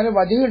അങ്ങനെ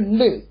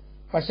വജഹുണ്ട്,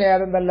 പക്ഷെ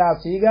അതെന്തല്ല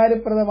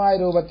സ്വീകാര്യപ്രദമായ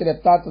രൂപത്തിൽ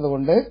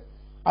എത്താത്തതുകൊണ്ട്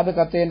അത്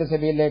ഖത്ഈന്റെ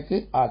സബീലിലേക്ക്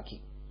ആക്കി.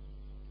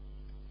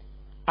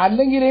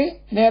 അല്ലെങ്കിൽ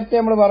നേരത്തെ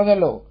നമ്മൾ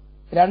പറഞ്ഞല്ലോ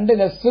രണ്ട്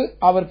നെസ്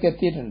അവർക്ക്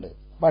എത്തിയിട്ടുണ്ട്,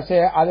 പക്ഷെ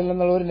അതിൽ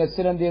നിന്നുള്ള ഒരു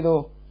നെസ്സിന് എന്ത് ചെയ്തു,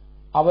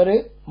 അവര്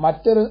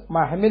മറ്റൊരു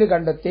മഹമിൽ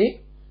കണ്ടെത്തി,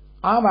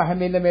 ആ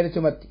മഹമിലിന്റെ മേൽ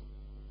ചുമത്തി.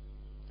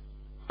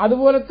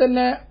 അതുപോലെ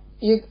തന്നെ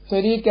ഈ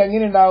ത്വരീഖ്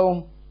എങ്ങനെ ഉണ്ടാവും,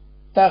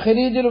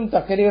 തഖ്രീജിലും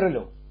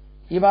തഖ്രീറിലും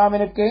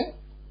ഇമാമിനക്ക്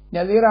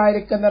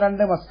നദീറായിരിക്കുന്ന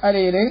രണ്ട്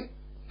മസ്അലയിൽ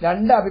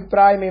രണ്ട്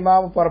അഭിപ്രായം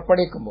ഇമാം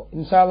പുറപ്പെടുവിക്കുമ്പോൾ,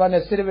 ഇൻഷാ അല്ലാഹ്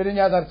നെസ്സിൽ വരും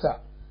ഞാൻ ചർച്ച,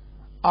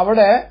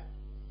 അവിടെ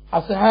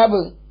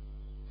അസ്ഹാബ്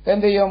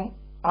എന്ത് ചെയ്യും,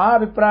 ആ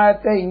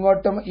അഭിപ്രായത്തെ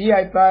ഇങ്ങോട്ടും ഈ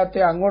അഭിപ്രായത്തെ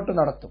അങ്ങോട്ടും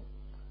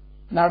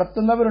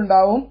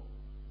നടത്തുന്നവരുണ്ടാവും.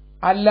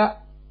 അല്ല,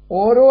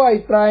 ഓരോ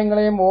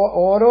അഭിപ്രായങ്ങളെയും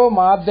ഓരോ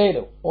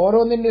മാദ്ദയിലും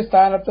ഓരോന്നിന്റെ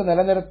സ്ഥാനത്ത്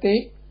നിലനിർത്തി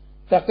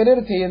തഖ്രീർ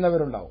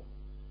ചെയ്യുന്നവരുണ്ടാവും.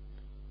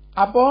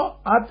 അപ്പോ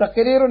ആ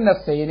തഖ്രീറുൻ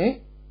നസ്സൈന്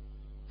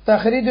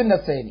തഖ്രീജുൻ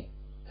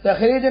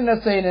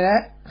നസ്സൈനെ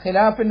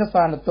ഖിലാഫിന്റെ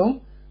സ്ഥാനത്തും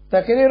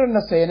തഖ്രീറുൻ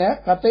നസ്സൈനെ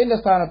ഖത്ഈന്റെ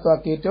സ്ഥാനത്തും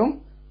ആക്കിയിട്ടും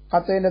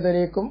ഖത്ഈന്റെ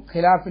ത്വരീഖും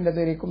ഖിലാഫിന്റെ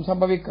ത്വരീഖും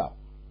സംഭവിക്കാം.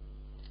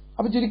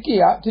 അപ്പൊ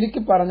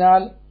ചുരുക്കി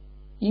പറഞ്ഞാൽ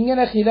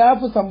ഇങ്ങനെ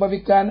ഖിലാഫ്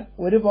സംഭവിക്കാൻ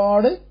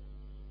ഒരുപാട്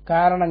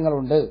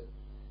കാരണങ്ങളുണ്ട്.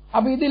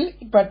 അപ്പൊ ഇതിൽ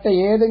പെട്ട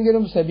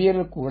ഏതെങ്കിലും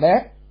സബീലിൽ കൂടെ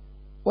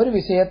ഒരു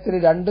വിഷയത്തിൽ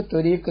രണ്ട്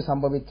ത്വരീഖ്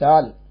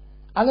സംഭവിച്ചാൽ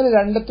അങ്ങനെ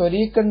രണ്ട്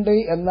ത്വരീഖുണ്ട്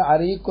എന്ന്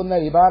അറിയിക്കുന്ന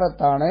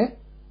ഇബാറത്താണ്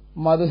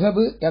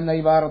മദ്ഹബ് എന്ന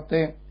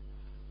ഇബാറത്ത്.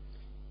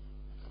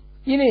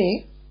 ഇനി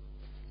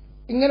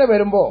ഇങ്ങനെ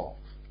വരുമ്പോ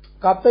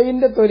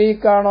ഖത്ഈന്റെ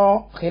ത്വരീഖാണോ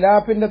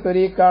ഖിലാഫിന്റെ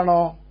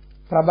ത്വരീഖാണോ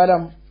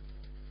പ്രബലം,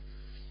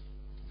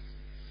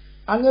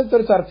 അങ്ങനത്തെ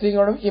ഒരു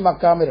ചർച്ചയും ഈ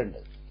മക്കാമിലുണ്ട്.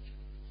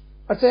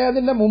 പക്ഷേ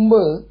അതിന്റെ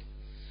മുമ്പ്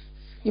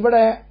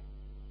ഇവിടെ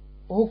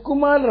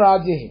ഹുക്കുമാൽ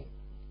റാജിഹ്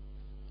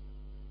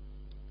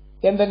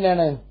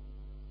എന്തെന്നെയാണ്,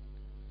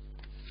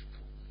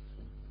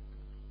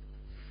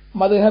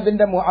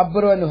 മദ്ഹബിന്റെ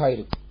മുഅബ്ബറു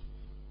അൻഹുഹായിരിക്കും.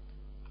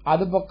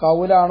 അതിപ്പോ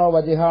കൗലാണോ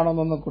വജിഹാണോ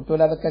എന്നൊന്നും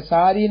കിട്ടൂല, അതൊക്കെ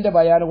ശാരീന്റെ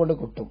ബയാന് കൊണ്ട്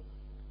കിട്ടും.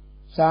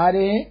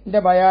 ശാരീന്റെ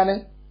ബയാന്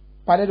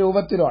പല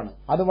രൂപത്തിലുമാണ്,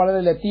 അത് വളരെ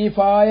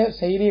ലത്തീഫായ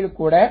ശൈലിയിൽ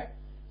കൂടെ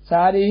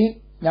ശാരീ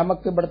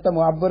നമുക്ക് ഇവിടുത്തെ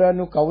മുഅബ്ബറു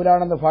അൻഹു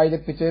കൗലാണെന്ന്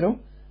ഫായിദപ്പിച്ചു തരും,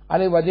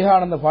 അല്ലെങ്കിൽ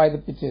വജിഹാണെന്ന്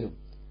ഫായിദപ്പിച്ചു തരും.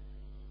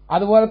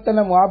 അതുപോലെ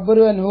തന്നെ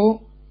മുഅബ്ബറു അൻഹു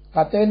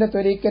ഖത്തയിന്റെ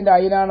ത്വരീഖിന്റെ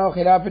ഐനാണോ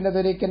ഖിലാഫിന്റെ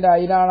ത്വരീഖിന്റെ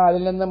ഐനാണോ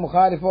അതിൽ നിന്ന്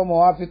മുഖാലിഫോ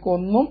മുവാഫിക്കോ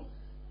ഒന്നും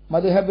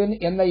മദ്ഹബിൻ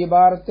എന്ന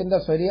ഇബാറത്തിന്റെ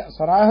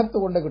സറാഹത്ത്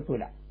കൊണ്ട്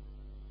കിട്ടൂല.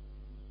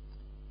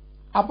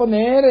 അപ്പൊ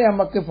നേരെ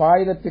നമുക്ക്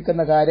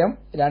ഫായിദെത്തിക്കുന്ന കാര്യം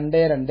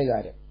രണ്ട്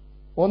കാര്യം.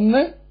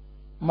 ഒന്ന്,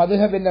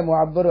 മദ്ഹബിന്റെ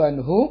മുഅബ്ബറു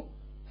അൻഹു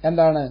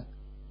എന്താണ്?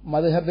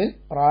 മദ്ഹബിൽ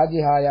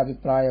റാജിഹായ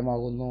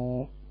അഭിപ്രായമാകുന്നു.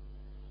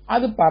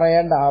 അത്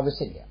പറയേണ്ട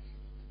ആവശ്യമില്ല.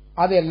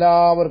 അത്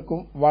എല്ലാവർക്കും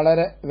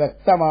വളരെ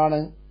വ്യക്തമാണ്,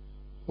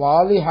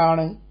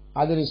 വാളിഹാണ്,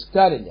 അതിൽ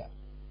ഇഷ്കാലില്ല.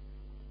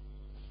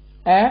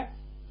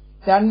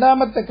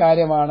 രണ്ടാമത്തെ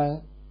കാര്യമാണ്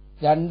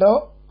രണ്ടോ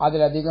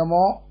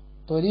അതിലധികമോ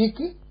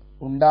ത്വരീഖ്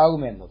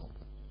ഉണ്ടാകുമെന്നത്.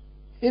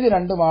 ഇത്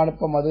രണ്ടുമാണ്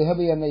ഇപ്പൊ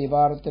മദ്ഹബ് എന്ന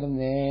ഇബാറത്തിന്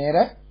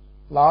നേരെ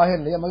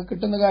ലാഹിറിൽ നമുക്ക്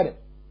കിട്ടുന്ന കാര്യം.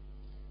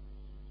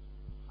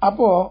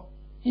 അപ്പോ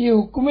ഈ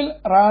ഹുക്കുമിൽ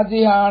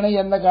റാജിഹാണ്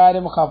എന്ന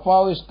കാര്യം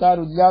ഖഫാവ് ഇഷ്കാൽ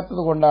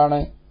ഇല്ലാത്തത് കൊണ്ടാണ്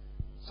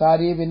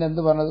സാരീബിൻ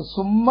എന്ത് പറഞ്ഞത്?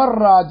 സുമ്മർ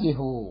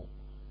റാജിഹു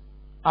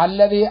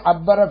അല്ലദീ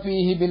അബ്ബറ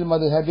ഫീഹി ബിൽ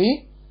മദ്ഹബി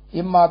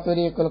ഇമ്മാ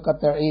ത്വരീഖുൽ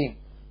ഖത്ഈ.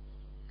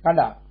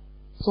 കണ്ട,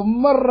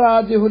 സുമ്മർ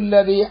റാജിഹു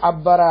അല്ലദീ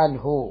അബ്ബറ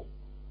അൻഹു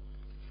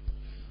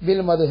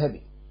ബിൽ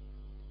മദ്ഹബി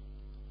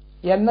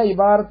എന്ന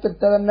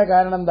ഇബാറത്തിട്ടതന്നെ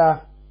കാരണം എന്താ?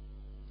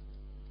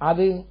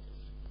 അത്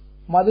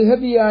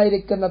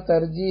മദ്ഹബിയായിരിക്കുന്ന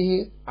തർജീഹ്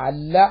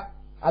അല്ല,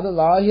 അത്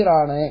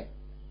ലാഹിറാണ്.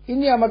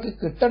 ഇനി നമുക്ക്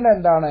കിട്ടേണ്ട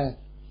എന്താണ്?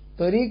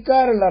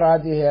 ത്വരീഖാറുള്ള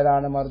റാജിഹ്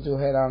ഏതാണ്,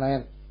 മർജൂഹ് ഏതാണ്?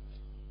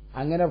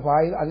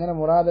 അങ്ങനെ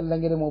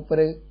മുറാദല്ലെങ്കിൽ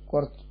മൂപ്പര്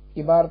കുറച്ച്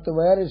ഇബാറത്ത്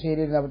വേറെ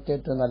ശൈലിയിൽ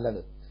ഏറ്റവും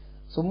നല്ലത്.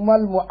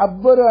 സുമ്മൽ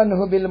മുഅബ്ബറു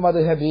അൻഹു ബിൽ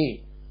മദ്ഹബി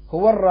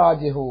ഹുവർ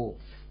റാജിഹു.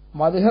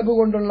 മദ്ഹബ്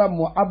കൊണ്ടുള്ള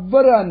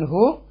മുഅബ്ബറു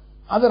അൻഹു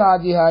അത്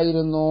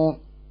റാജിഹായിരുന്നു.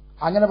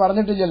 അങ്ങനെ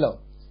പറഞ്ഞിട്ടില്ലല്ലോ.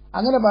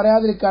 അങ്ങനെ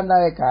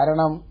പറയാതിരിക്കാണ്ടായ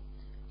കാരണം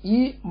ഈ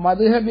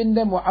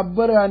മദ്ഹബിന്റെ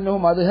മുഅബ്ബറു അൻഹു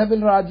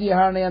മദ്ഹബിൽ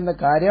റാജിഹാണ് എന്ന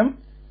കാര്യം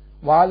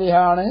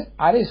വാളിഹാണ്,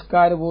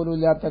 അരിഷ്കാർ പോലും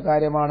ഇല്ലാത്ത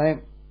കാര്യമാണ്.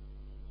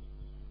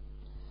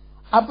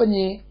 അപ്പൊ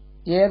ഇനി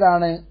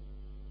ഏതാണ്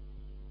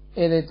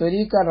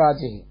ത്വരീഖ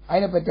റാജിഹ്?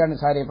 അതിനെപ്പറ്റിയാണ്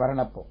സാരി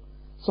പറഞ്ഞപ്പോ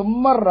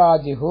സുമ്മർ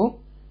റാജിഹു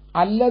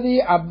അല്ലദീ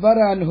അബ്ബറ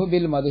അൻഹു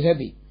ബിൽ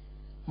മദ്ഹബി.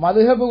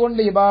 മദ്ഹബ്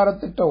കൊണ്ട്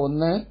ഇബാറത്തിട്ട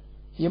ഒന്ന്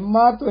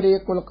ഇമ്മാ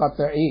ത്വരീഖുൽ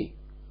ഖത്ഈ,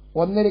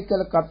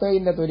 ഒന്നിരിക്കൽ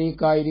ഖത്ഈന്റെ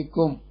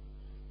ത്വരീഖായിരിക്കും,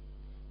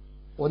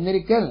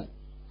 ഒന്നിരിക്കൽ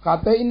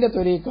ഖത്ഈന്റെ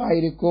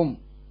ത്വരീഖായിരിക്കും.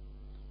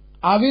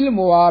 അവിൽ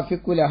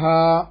മുവാഫിഖു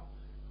ലഹാ,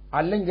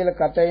 അല്ലെങ്കിൽ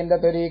ഖത്ഈന്റെ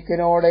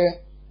ത്വരീഖിനോട്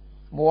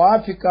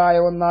മുവാഫിക്കായ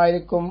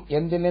ഒന്നായിരിക്കും.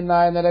 എന്തിൽ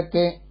നിന്നായ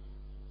നിലക്ക്?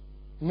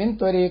 മിൻ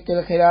ത്വരീഖിൽ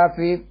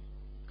ഖിലാഫി,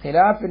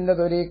 ഖിലാഫിന്റെ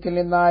ത്വരീഖിൽ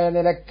നിന്നായ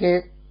നിലക്ക്.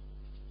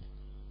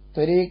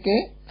 ത്വരീഖ്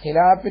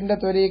ഖിലാഫിന്റെ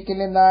ത്വരീഖിൽ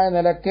നിന്നായ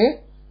നിലക്ക്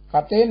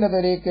ഖത്ഈന്റെ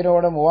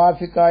ത്വരീഖിനോട്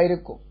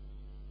മുവാഫിക്കായിരിക്കും.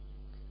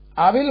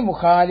 അവിൽ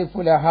മുഖാലിഫു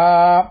ലഹാ,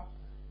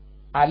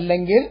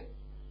 അല്ലെങ്കിൽ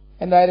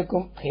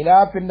എന്തായിരിക്കും?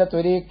 ഖിലാഫിന്റെ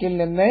ത്വരീഖിൽ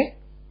നിന്ന്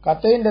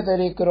ഖത്ഈന്റെ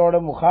ത്വരീഖിനോട്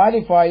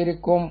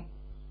മുഖാലിഫായിരിക്കും.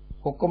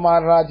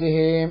 ഹുക്കുമാർ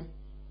റാജിഹ്.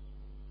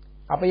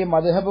 അപ്പൊ ഈ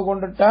മദ്ഹബ്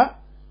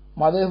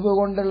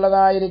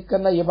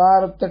കൊണ്ടുള്ളതായിരിക്കുന്ന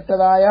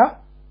ഇബാറത്തിട്ടതായ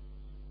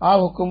ആ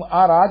ഹുക്കും, ആ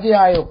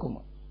റാജിയായ ഹുക്കും,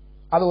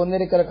 അത്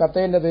ഒന്നിരിക്കൽ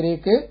ഖത്ഈന്റെ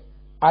ത്വരീഖ്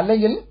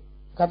അല്ലെങ്കിൽ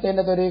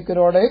ഖത്ഈന്റെ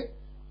ത്വരീഖിനോട്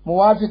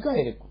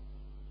മുവാഫിക്കായിരിക്കും.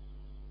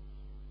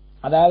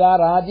 അതായത് ആ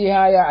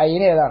റാജിഹായ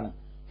ഐന ഏതാണ്?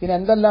 പിന്നെ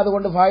എന്തല്ല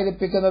അതുകൊണ്ട്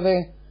ഫായിദപ്പിക്കുന്നത്?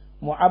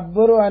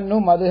 മുഅബ്ബറു അൻഹു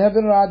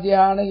മദ്ഹബിൽ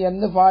റാജിഹാണ്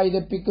എന്ന്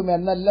ഫായിദപ്പിക്കും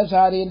എന്നല്ല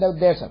ഷാരിന്റെ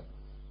ഉദ്ദേശം.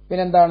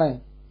 പിന്നെന്താണ്?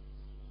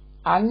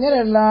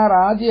 അങ്ങനെയുള്ള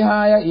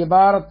റാജിഹായ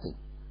ഇബാറത്ത്,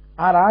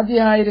 ആ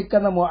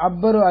റാജിഹായിരിക്കുന്ന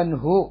മുഅബ്ബറു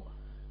അൻഹു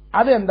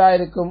അത്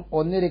എന്തായിരിക്കും?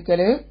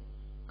 ഒന്നിരിക്കല്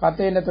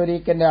ഖത്ഈന്റെ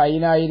ത്വരീഖിന്റെ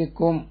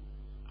ഐനായിരിക്കും,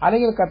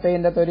 അല്ലെങ്കിൽ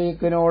ഖത്ഈന്റെ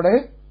ത്വരീഖിനോട്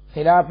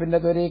ഖിലാഫിന്റെ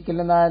ത്വരീഖിൽ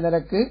നിന്നായ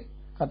നിലക്ക്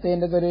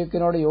ഖത്ഈന്റെ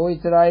ത്വരീഖിനോട്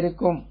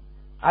യോജിച്ചതായിരിക്കും,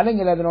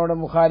 അല്ലെങ്കിൽ അതിനോട്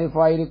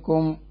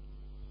മുഖാലിഫായിരിക്കും.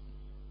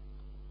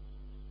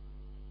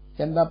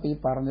 എന്താ ഈ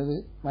പറഞ്ഞത്?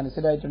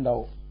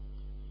 മനസ്സിലായിട്ടുണ്ടാവും.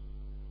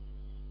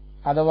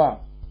 അഥവാ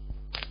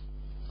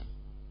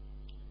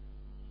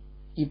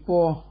ഇപ്പോ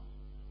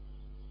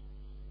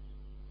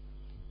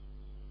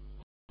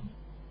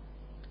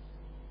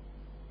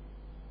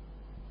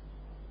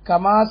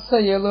കമാസ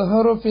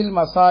യൽഹറു ഫിൽ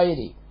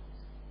മസായിരി,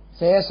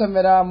 ശേഷം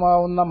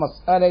വരാമാവുന്ന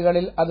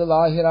മസ്അലകളിൽ അത്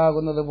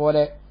ലാഹിറാകുന്നത്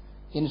പോലെ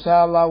ഇൻഷാ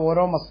അല്ലാഹ്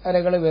ഓരോ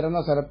മസ്അലകൾ വരുന്ന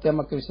സ്ഥലത്ത്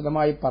നമുക്ക്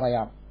വിശദമായി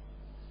പറയാം.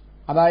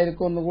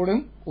 അതായിരിക്കും ഒന്നുകൂടി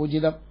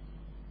ഉചിതം.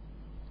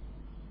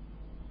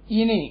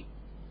 ഇനി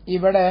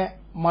ഇവിടെ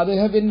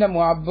മദ്ഹബിന്റെ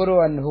മുഅബ്ബറു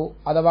അൻഹു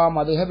അഥവാ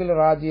മദ്ഹബിൽ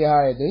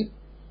റാജിഹായത്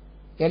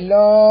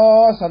എല്ലാ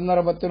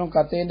സന്ദർഭത്തിലും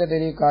ഖത്ഈന്റെ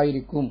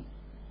ത്വരീഖായിരിക്കും,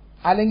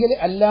 അല്ലെങ്കിൽ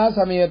എല്ലാ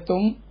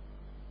സമയത്തും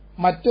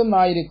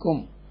മറ്റൊന്നായിരിക്കും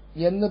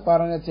എന്ന്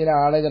പറഞ്ഞ ചില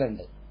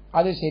ആളുകളുണ്ട്.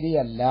 അത്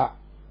ശരിയല്ല.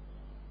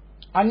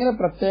 അങ്ങനെ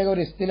പ്രത്യേക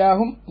ഒരു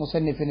ഇസ്തിലാഹും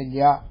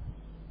മുസന്നിഫിനില്ല.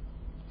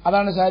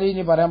 അതാണ് സാരി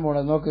ഇനി പറയാൻ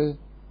പോണത്. നോക്ക്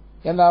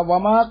എന്താ?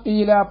 വമാ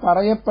ഖീല,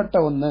 പറയപ്പെട്ട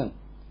ഒന്ന്,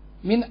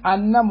 മിൻ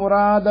അന്ന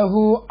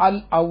മുറാദഹു അൽ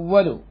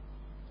അവ്വലു,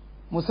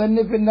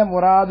 മുസന്നിഫിന്റെ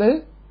മുറാദ്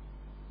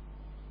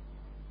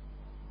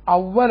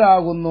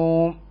അവ്വലാകുന്നു,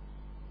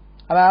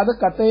 അതായത്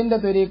ഖത്ഈന്റെ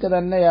ത്വരീഖ്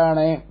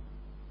തന്നെയാണ്.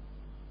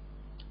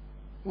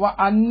 വ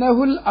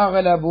അന്നഹുൽ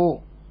അഗ്ലബു,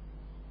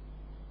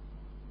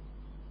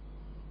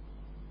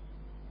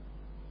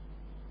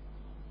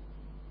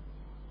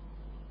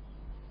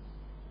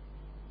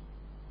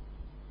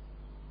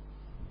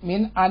 മിൻ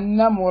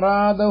അന്ന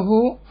മുറാദഹു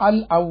അൽ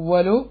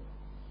അവ്വലു.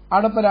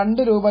 അവിടെ ഇപ്പൊ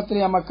രണ്ട് രൂപത്തിൽ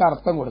നമുക്ക്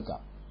അർത്ഥം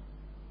കൊടുക്കാം.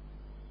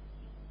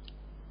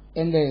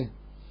 എന്ത്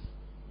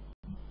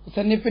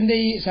മുസന്നിഫിന്റെ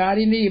ഈ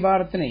ഷാരിന്റെ ഈ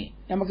ഇബാറത്തിനെ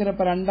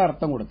നമുക്കിപ്പോ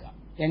രണ്ടർത്ഥം കൊടുക്കാം.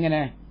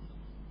 എങ്ങനെ?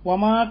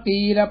 വമാ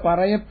ഖീല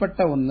പറയപ്പെട്ട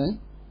ഒന്ന്,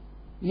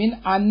 മിൻ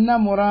അന്ന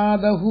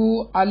മുറാദഹു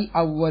അൽ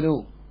അവ്വലു,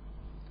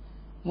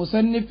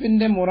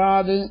 മുസന്നിഫിന്റെ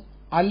മുറാദ്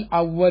അൽ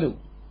അവ്വലു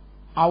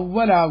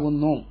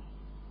അവ്വലാകുന്നു.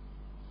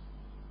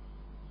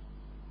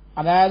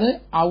 അതായത്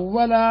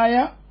അവ്വലായ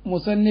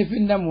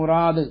മുസന്നിഫിന്റെ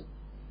മുറാദ്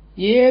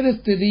ഏത്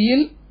സ്ഥിതിയിൽ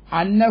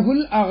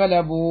അന്നഹുൽ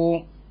അഗ്ലബു,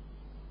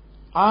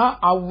 ആ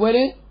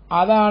അവ്വല്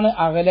അതാണ്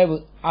അഗ്ലബ്,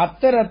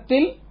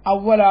 അത്തരത്തിൽ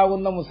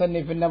അവ്വലാകുന്ന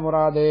മുസന്നിഫിന്റെ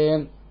മുറാദ്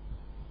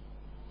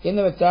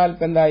എന്ന് വെച്ചാൽ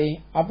ഇപ്പൊ എന്തായി?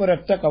 അപ്പൊ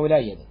ഒരൊറ്റ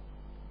കൗലായത്.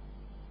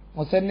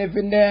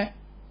 മുസന്നിഫിന്റെ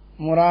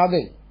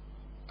മുറാദ്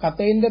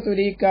ഖത്തയിന്റെ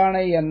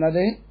തുരീഖാണ്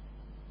എന്നത്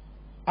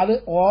അത്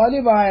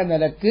ഓലിബായ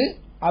നിലക്ക്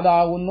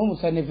അതാകുന്നു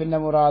മുസന്നിഫിന്റെ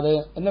മുറാദ്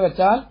എന്ന്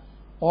വെച്ചാൽ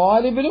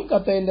ഓലിബിലും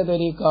ഖത്തയിന്റെ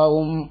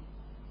തുരീഖാവും.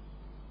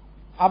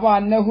 അപ്പൊ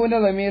അന്നഹുവിന്റെ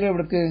ദമീർ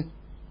ഇവിടേക്ക്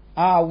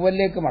ആ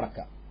അവ്വലിലേക്ക്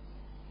മടക്കാം,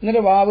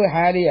 എന്നിട്ട് വാവ്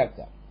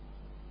ഹാലിയാക്കാം.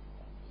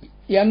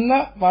 എന്ന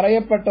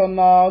പറയപ്പെട്ട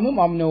ഒന്നാവുന്നു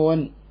മംനൂൻ,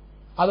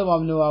 അത്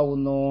മംനൂ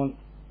ആകുന്നു.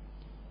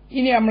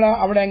 ഇനി നമ്മൾ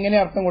അവിടെ എങ്ങനെ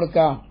അർത്ഥം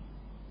കൊടുക്കാം?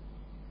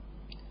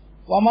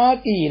 വമാ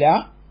ഖീല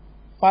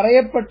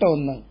പറയപ്പെട്ട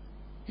ഒന്ന്,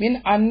 മിൻ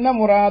അന്ന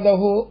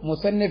മുറാദഹു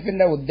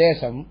മുസന്നിഫിന്റെ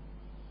ഉദ്ദേശം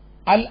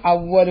അൽ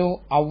അവ്വലു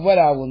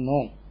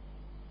അവ്വലാകുന്നു.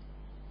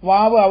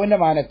 വാവ് അവന്റെ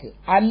മാനക്ക്,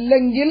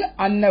 അല്ലെങ്കിൽ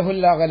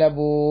അന്നഹുൽ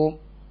അഗ്ലബു.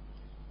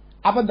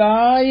 അപ്പൊ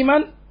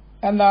ദായിമൻ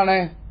എന്താണ്?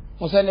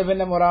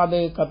 മുസന്നിഫിന്റെ മുറാദ്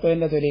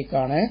ഖത്തയിന്റെ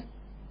തുരീഖാണ്,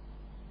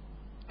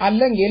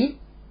 അല്ലെങ്കിൽ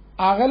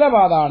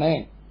അഗ്ലബാദാണ്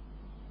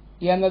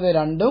എന്നത്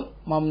രണ്ടും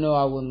മംനൂ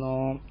ആകുന്നു.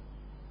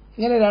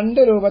 ഇങ്ങനെ രണ്ട്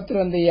രൂപത്തിൽ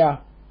എന്ത് ചെയ്യാം?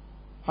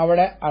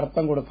 അവിടെ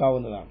അർത്ഥം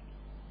കൊടുക്കാവുന്നതാണ്.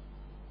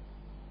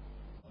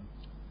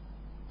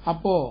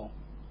 അപ്പോ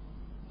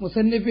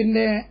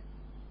മുസന്നിഫിന്റെ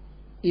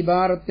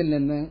ഇബാറത്തിൽ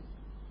നിന്ന്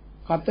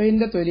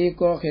ഖത്തയിന്റെ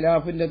ത്വരീഖോ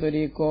ഖിലാഫിന്റെ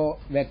ത്വരീഖോ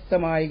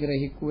വ്യക്തമായി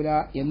ഗ്രഹിക്കൂല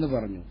എന്ന്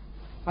പറഞ്ഞു.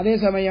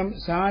 അതേസമയം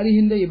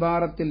ഷാരിഹിന്റെ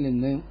ഇബാറത്തിൽ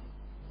നിന്ന്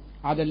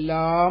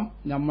അതെല്ലാം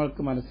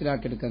നമ്മൾക്ക്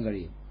മനസ്സിലാക്കിയെടുക്കാൻ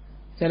കഴിയും.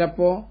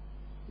 ചിലപ്പോ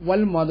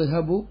വൽ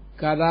മദ്ഹബു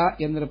കഥ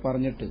എന്ന്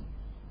പറഞ്ഞിട്ട്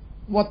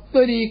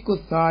വത്വരീഖു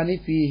സാനി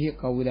ഫീഹി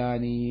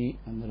ഖൗലാനി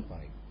എന്ന്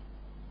പറയും.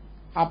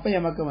 അപ്പൊ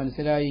നമുക്ക്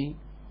മനസ്സിലായി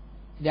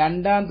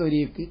രണ്ടാം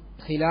ത്വരീഖ്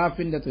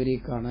ഖിലാഫിന്റെ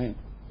ത്വരീഖാണ്,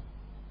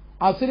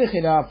 അസ്ല്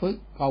ഖിലാഫ്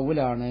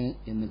ഖൗലാണ്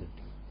എന്ന്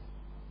കിട്ടി.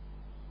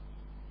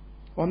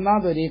 ഒന്നാം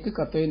ത്വരീഖ്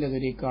ഖത്തയിന്റെ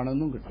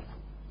ത്വരീഖാണെന്നും കിട്ടും.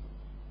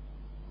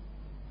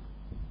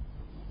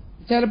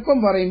 ചിലപ്പം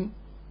പറയും,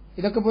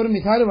 ഇതൊക്കെ ഒരു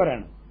മിസാല്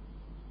പറയാണ്,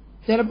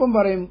 ചിലപ്പം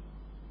പറയും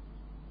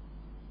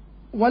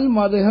വൽ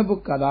മദ്ഹബു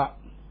കഥ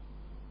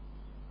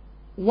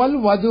വൽ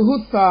വജ്ഹു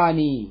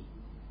സാനി,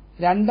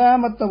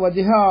 രണ്ടാമത്തെ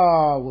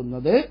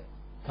വജ്ഹാകുന്നത്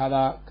കഥ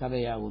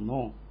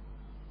കഥയാകുന്നു.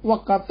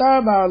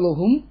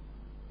 വഖതബഅലുഹും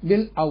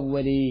ബിൽ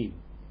അവ്വലി,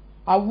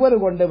 അവ്വൽ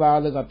കൊണ്ട്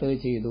ബാദ് ഖത്ത്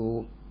ചെയ്തു.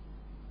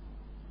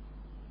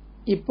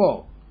 ഇപ്പോ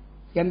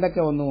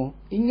എന്തൊക്കെ വന്നു?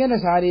 ഇങ്ങനെ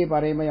ഷാരി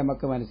പറയുമ്പോൾ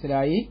നമുക്ക്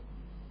മനസ്സിലായി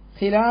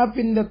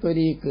ഖിലാഫിന്റെ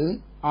ത്വരീഖ്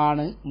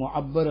ആണ്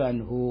മുഅബ്ബർ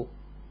അൻഹു,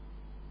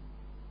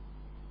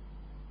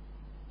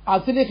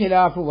 അസ്ലി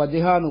ഖിലാഫ്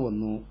വജ്ഹാന്ന്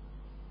വന്നു,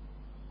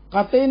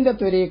 ഖത്തയിന്റെ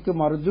ത്വരീഖ്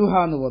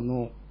മർജൂഹാന്ന്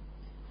വന്നു.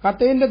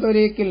 ഖത്തയിന്റെ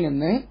ത്വരീഖിൽ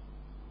നിന്ന്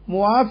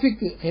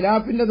മുവാഫിക്ക്,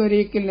 ഖിലാഫിന്റെ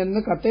ത്വരീഖിൽ നിന്ന്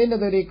ഖത്തയിന്റെ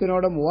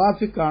ത്വരീഖിനോട്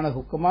മുവാഫിക്കാണ്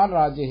ഹുക്മാൻ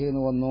റാജിഹ്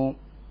എന്ന് വന്നു.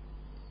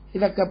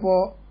 ഇതൊക്കെ ഇപ്പോ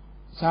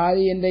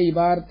ഷാരിന്റെ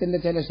ഇബാറത്തിന്റെ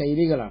ചില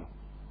ശൈലികളാണ്.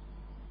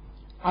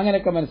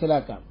 അങ്ങനെയൊക്കെ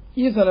മനസ്സിലാക്കാം.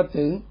 ഈ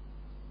സ്ഥലത്ത്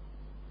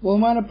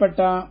ബഹുമാനപ്പെട്ട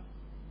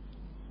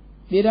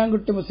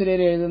വീരാൻകുട്ടി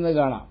മുസ്ലിയാർ എഴുതുന്നത്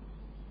കാണാം,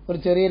 ഒരു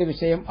ചെറിയൊരു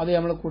വിഷയം. അത്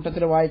നമ്മൾ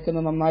കൂട്ടത്തിൽ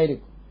വായിക്കുന്നത്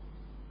നന്നായിരിക്കും.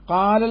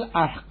 ഖാലൽ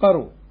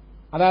അഹ്ഖറു,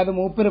 അതായത്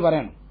മൂപ്പര്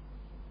പറയണം,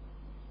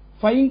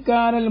 ഫൈൻ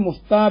കാനൽ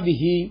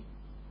മുഫ്താബിഹി,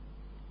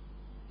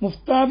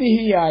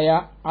 മുഫ്താബിഹിയായ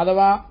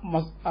അഥവാ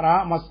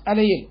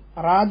മസ്അലയിൽ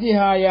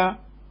റാജിഹായ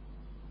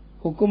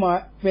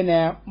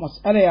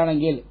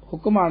മസ്അലയാണെങ്കിൽ,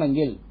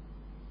 ഹുക്കുമാണെങ്കിൽ,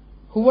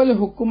 ഹുവൽ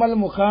ഹുക്കുമൽ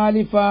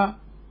മുഖാലിഫ,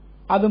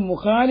 അത്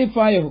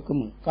മുഖാലിഫായ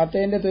ഹുക്കുമ്,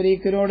 ഖത്തയിന്റെ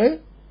ത്വരീഖിനോട്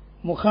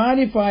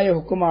മുഖാലിഫായ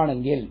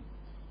ഹുക്കുമാണെങ്കിൽ,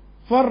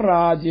 ഫർ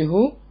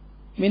റാജിഹു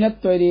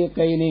മിനത്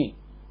ത്വരീഖൈനി,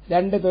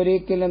 രണ്ട്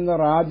ത്വരീഖിൽ നിന്ന്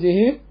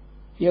റാജിഹ്,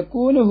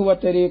 യകൂനു ഹുവ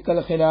ത്വരീഖൽ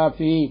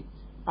ഖിലാഫി,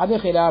 അത്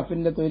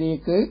ഖിലാഫിന്റെ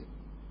ത്വരീഖ്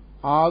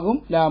ആകും,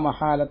 ലാ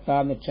മഹാലത്ത,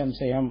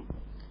 നിസ്സംശയം.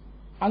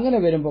 അങ്ങനെ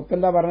വരുമ്പോ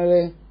എന്താ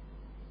പറഞ്ഞത്?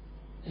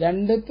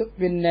 രണ്ട്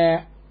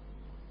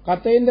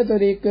ഖത്തയിന്റെ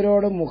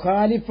ത്വരീഖിനോട്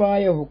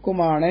മുഖാലിഫായ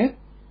ഹുക്കുമാണ്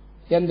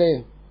എന്ത്?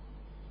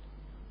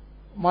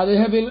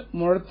 മദ്ഹബിൽ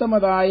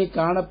മുഅ്തമദായി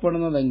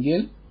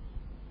കാണപ്പെടുന്നതെങ്കിൽ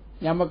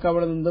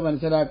നമുക്കവിടെ നിന്ന്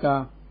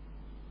മനസ്സിലാക്കാം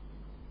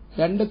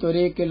രണ്ട്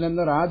ത്വരീഖിൽ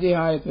നിന്ന്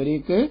റാജിഹായ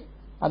ത്വരീഖ്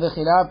അത്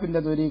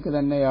ഖിലാഫിന്റെ ത്വരീഖ്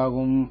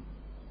തന്നെയാകും.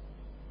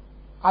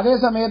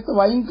 അതേസമയത്ത്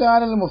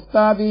വൈൻകാനൽ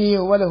മുഫ്താബി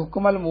ഹുവൽ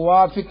ഹുക്കുമൽ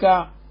മുവാഫിക്ക,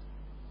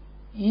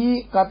 ഈ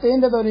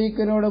ഖത്തയിന്റെ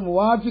ത്വരീഖിനോട്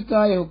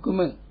മുവാഫിക്കായ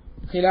ഹുക്കുമ്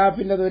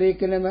ഖിലാഫിന്റെ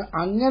ത്വരീഖിൽ നിന്ന്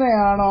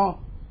അങ്ങനെയാണോ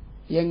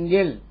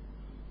എങ്കിൽ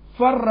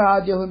ഫർ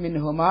റാജിഹു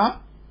മിൻഹുമ,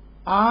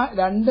 ആ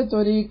രണ്ട്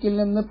ത്വരീക്കിൽ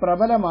നിന്ന്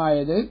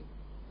പ്രബലമായത്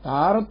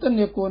താറത്തൻ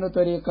യക്കൂന്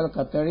ത്വരീക്കൽ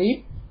ഖത്തഴി,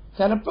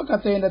 ചിലപ്പോൾ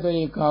ഖത്തയിന്റെ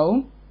ത്വരീക്കാവും.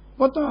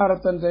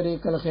 താറത്തൻ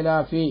ത്വരീക്കൽ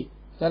ഖിലാഫി,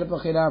 ചിലപ്പോൾ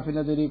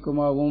ഖിലാഫിന്റെ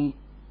ത്വരീക്കുമാവും.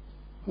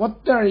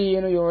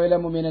 വത്തഴീനു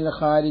യുഅലമു മിനൽ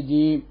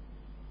ഖാരിജി,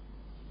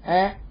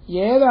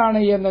 ഏതാണ്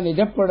എന്ന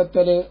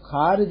നിജപ്പെടുത്തല്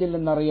ഖാരിജിൽ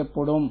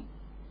നിന്നറിയപ്പെടും.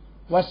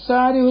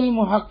 വസ്സാരിഹുൽ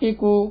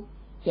മുഹഖിഖു,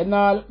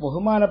 എന്നാൽ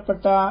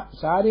ബഹുമാനപ്പെട്ട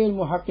ശാരിഉൽ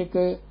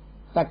മുഹഖിഖ്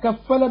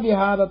തകഫല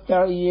ബിഹാദ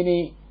തഅയീനി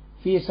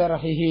ഫീ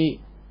ശർഹിഹി,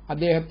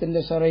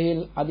 അദ്ദേഹത്തിന്റെ ശർഹിൽ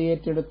അത്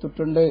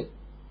ഏറ്റെടുത്തിട്ടുണ്ട്.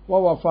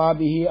 വവഫാ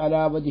ബിഹി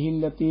അലാ വജ്ഹിൻ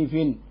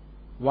ലത്തീഫിൻ,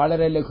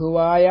 വളരെ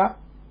ലഘുവായ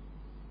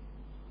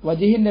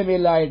വജ്ഹിന്റെ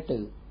മേലായിട്ട്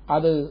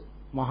അത്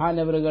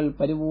മഹാനവറുകൾ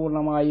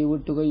പരിപൂർണമായി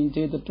വീട്ടുകയും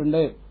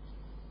ചെയ്തിട്ടുണ്ട്.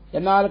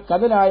 എന്നാൽ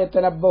കദലായ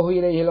തനബ്ബഹു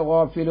ഇലൈഹിൽ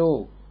ഗാഫിലു,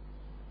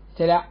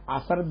 ചില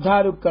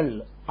അശ്രദ്ധാലുക്കൾ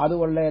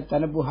അതുകൊണ്ട്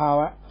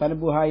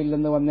തനബുഹായിൽ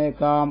നിന്ന്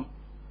വന്നേക്കാം.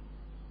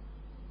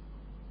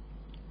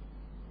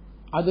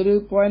 അതൊരു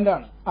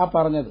പോയിന്റാണ് ആ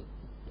പറഞ്ഞത്.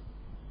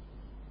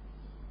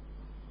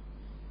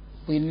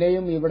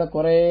 പിന്നെയും ഇവിടെ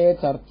കുറെ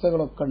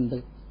ചർച്ചകളൊക്കെ ഉണ്ട്.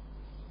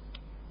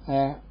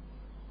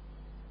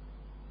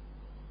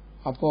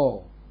 അപ്പോ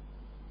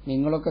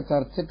നിങ്ങളൊക്കെ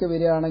ചർച്ചയ്ക്ക്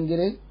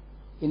വരികയാണെങ്കിൽ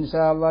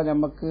ഇൻഷാ അല്ലാഹ്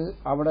നമുക്ക്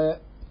അവിടെ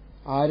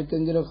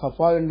ആർക്കെങ്കിലും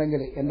ഖഫാ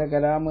ഉണ്ടെങ്കിൽ, എന്റെ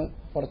കലാമ്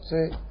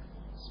കുറച്ച്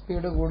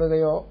സ്പീഡ്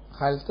കൂടുകയോ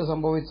ഹൽത്ത്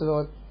സംഭവിച്ചതോ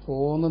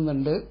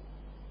തോന്നുന്നുണ്ട്,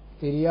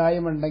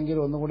 തിരിയായുമുണ്ടെങ്കിൽ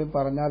ഒന്നുകൂടി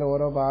പറഞ്ഞാൽ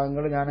ഓരോ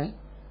ഭാഗങ്ങൾ ഞാൻ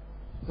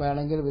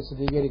വേണമെങ്കിൽ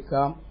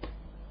വിശദീകരിക്കാം.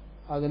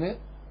 അതിന്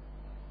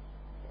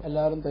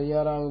എല്ലാവരും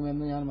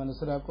തയ്യാറാകുമെന്ന് ഞാൻ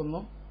മനസ്സിലാക്കുന്നു.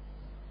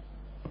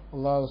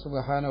 അല്ലാഹു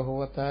സുബ്ഹാനഹു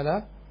വ തആല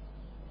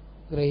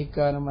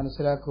ഗ്രഹിക്കാനും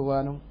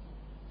മനസ്സിലാക്കുവാനും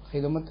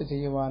ഖിദ്മത്ത്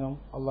ചെയ്യുവാനും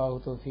അല്ലാഹു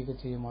തൗഫീഖ്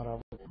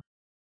ചെയ്യുമാറാവട്ടെ.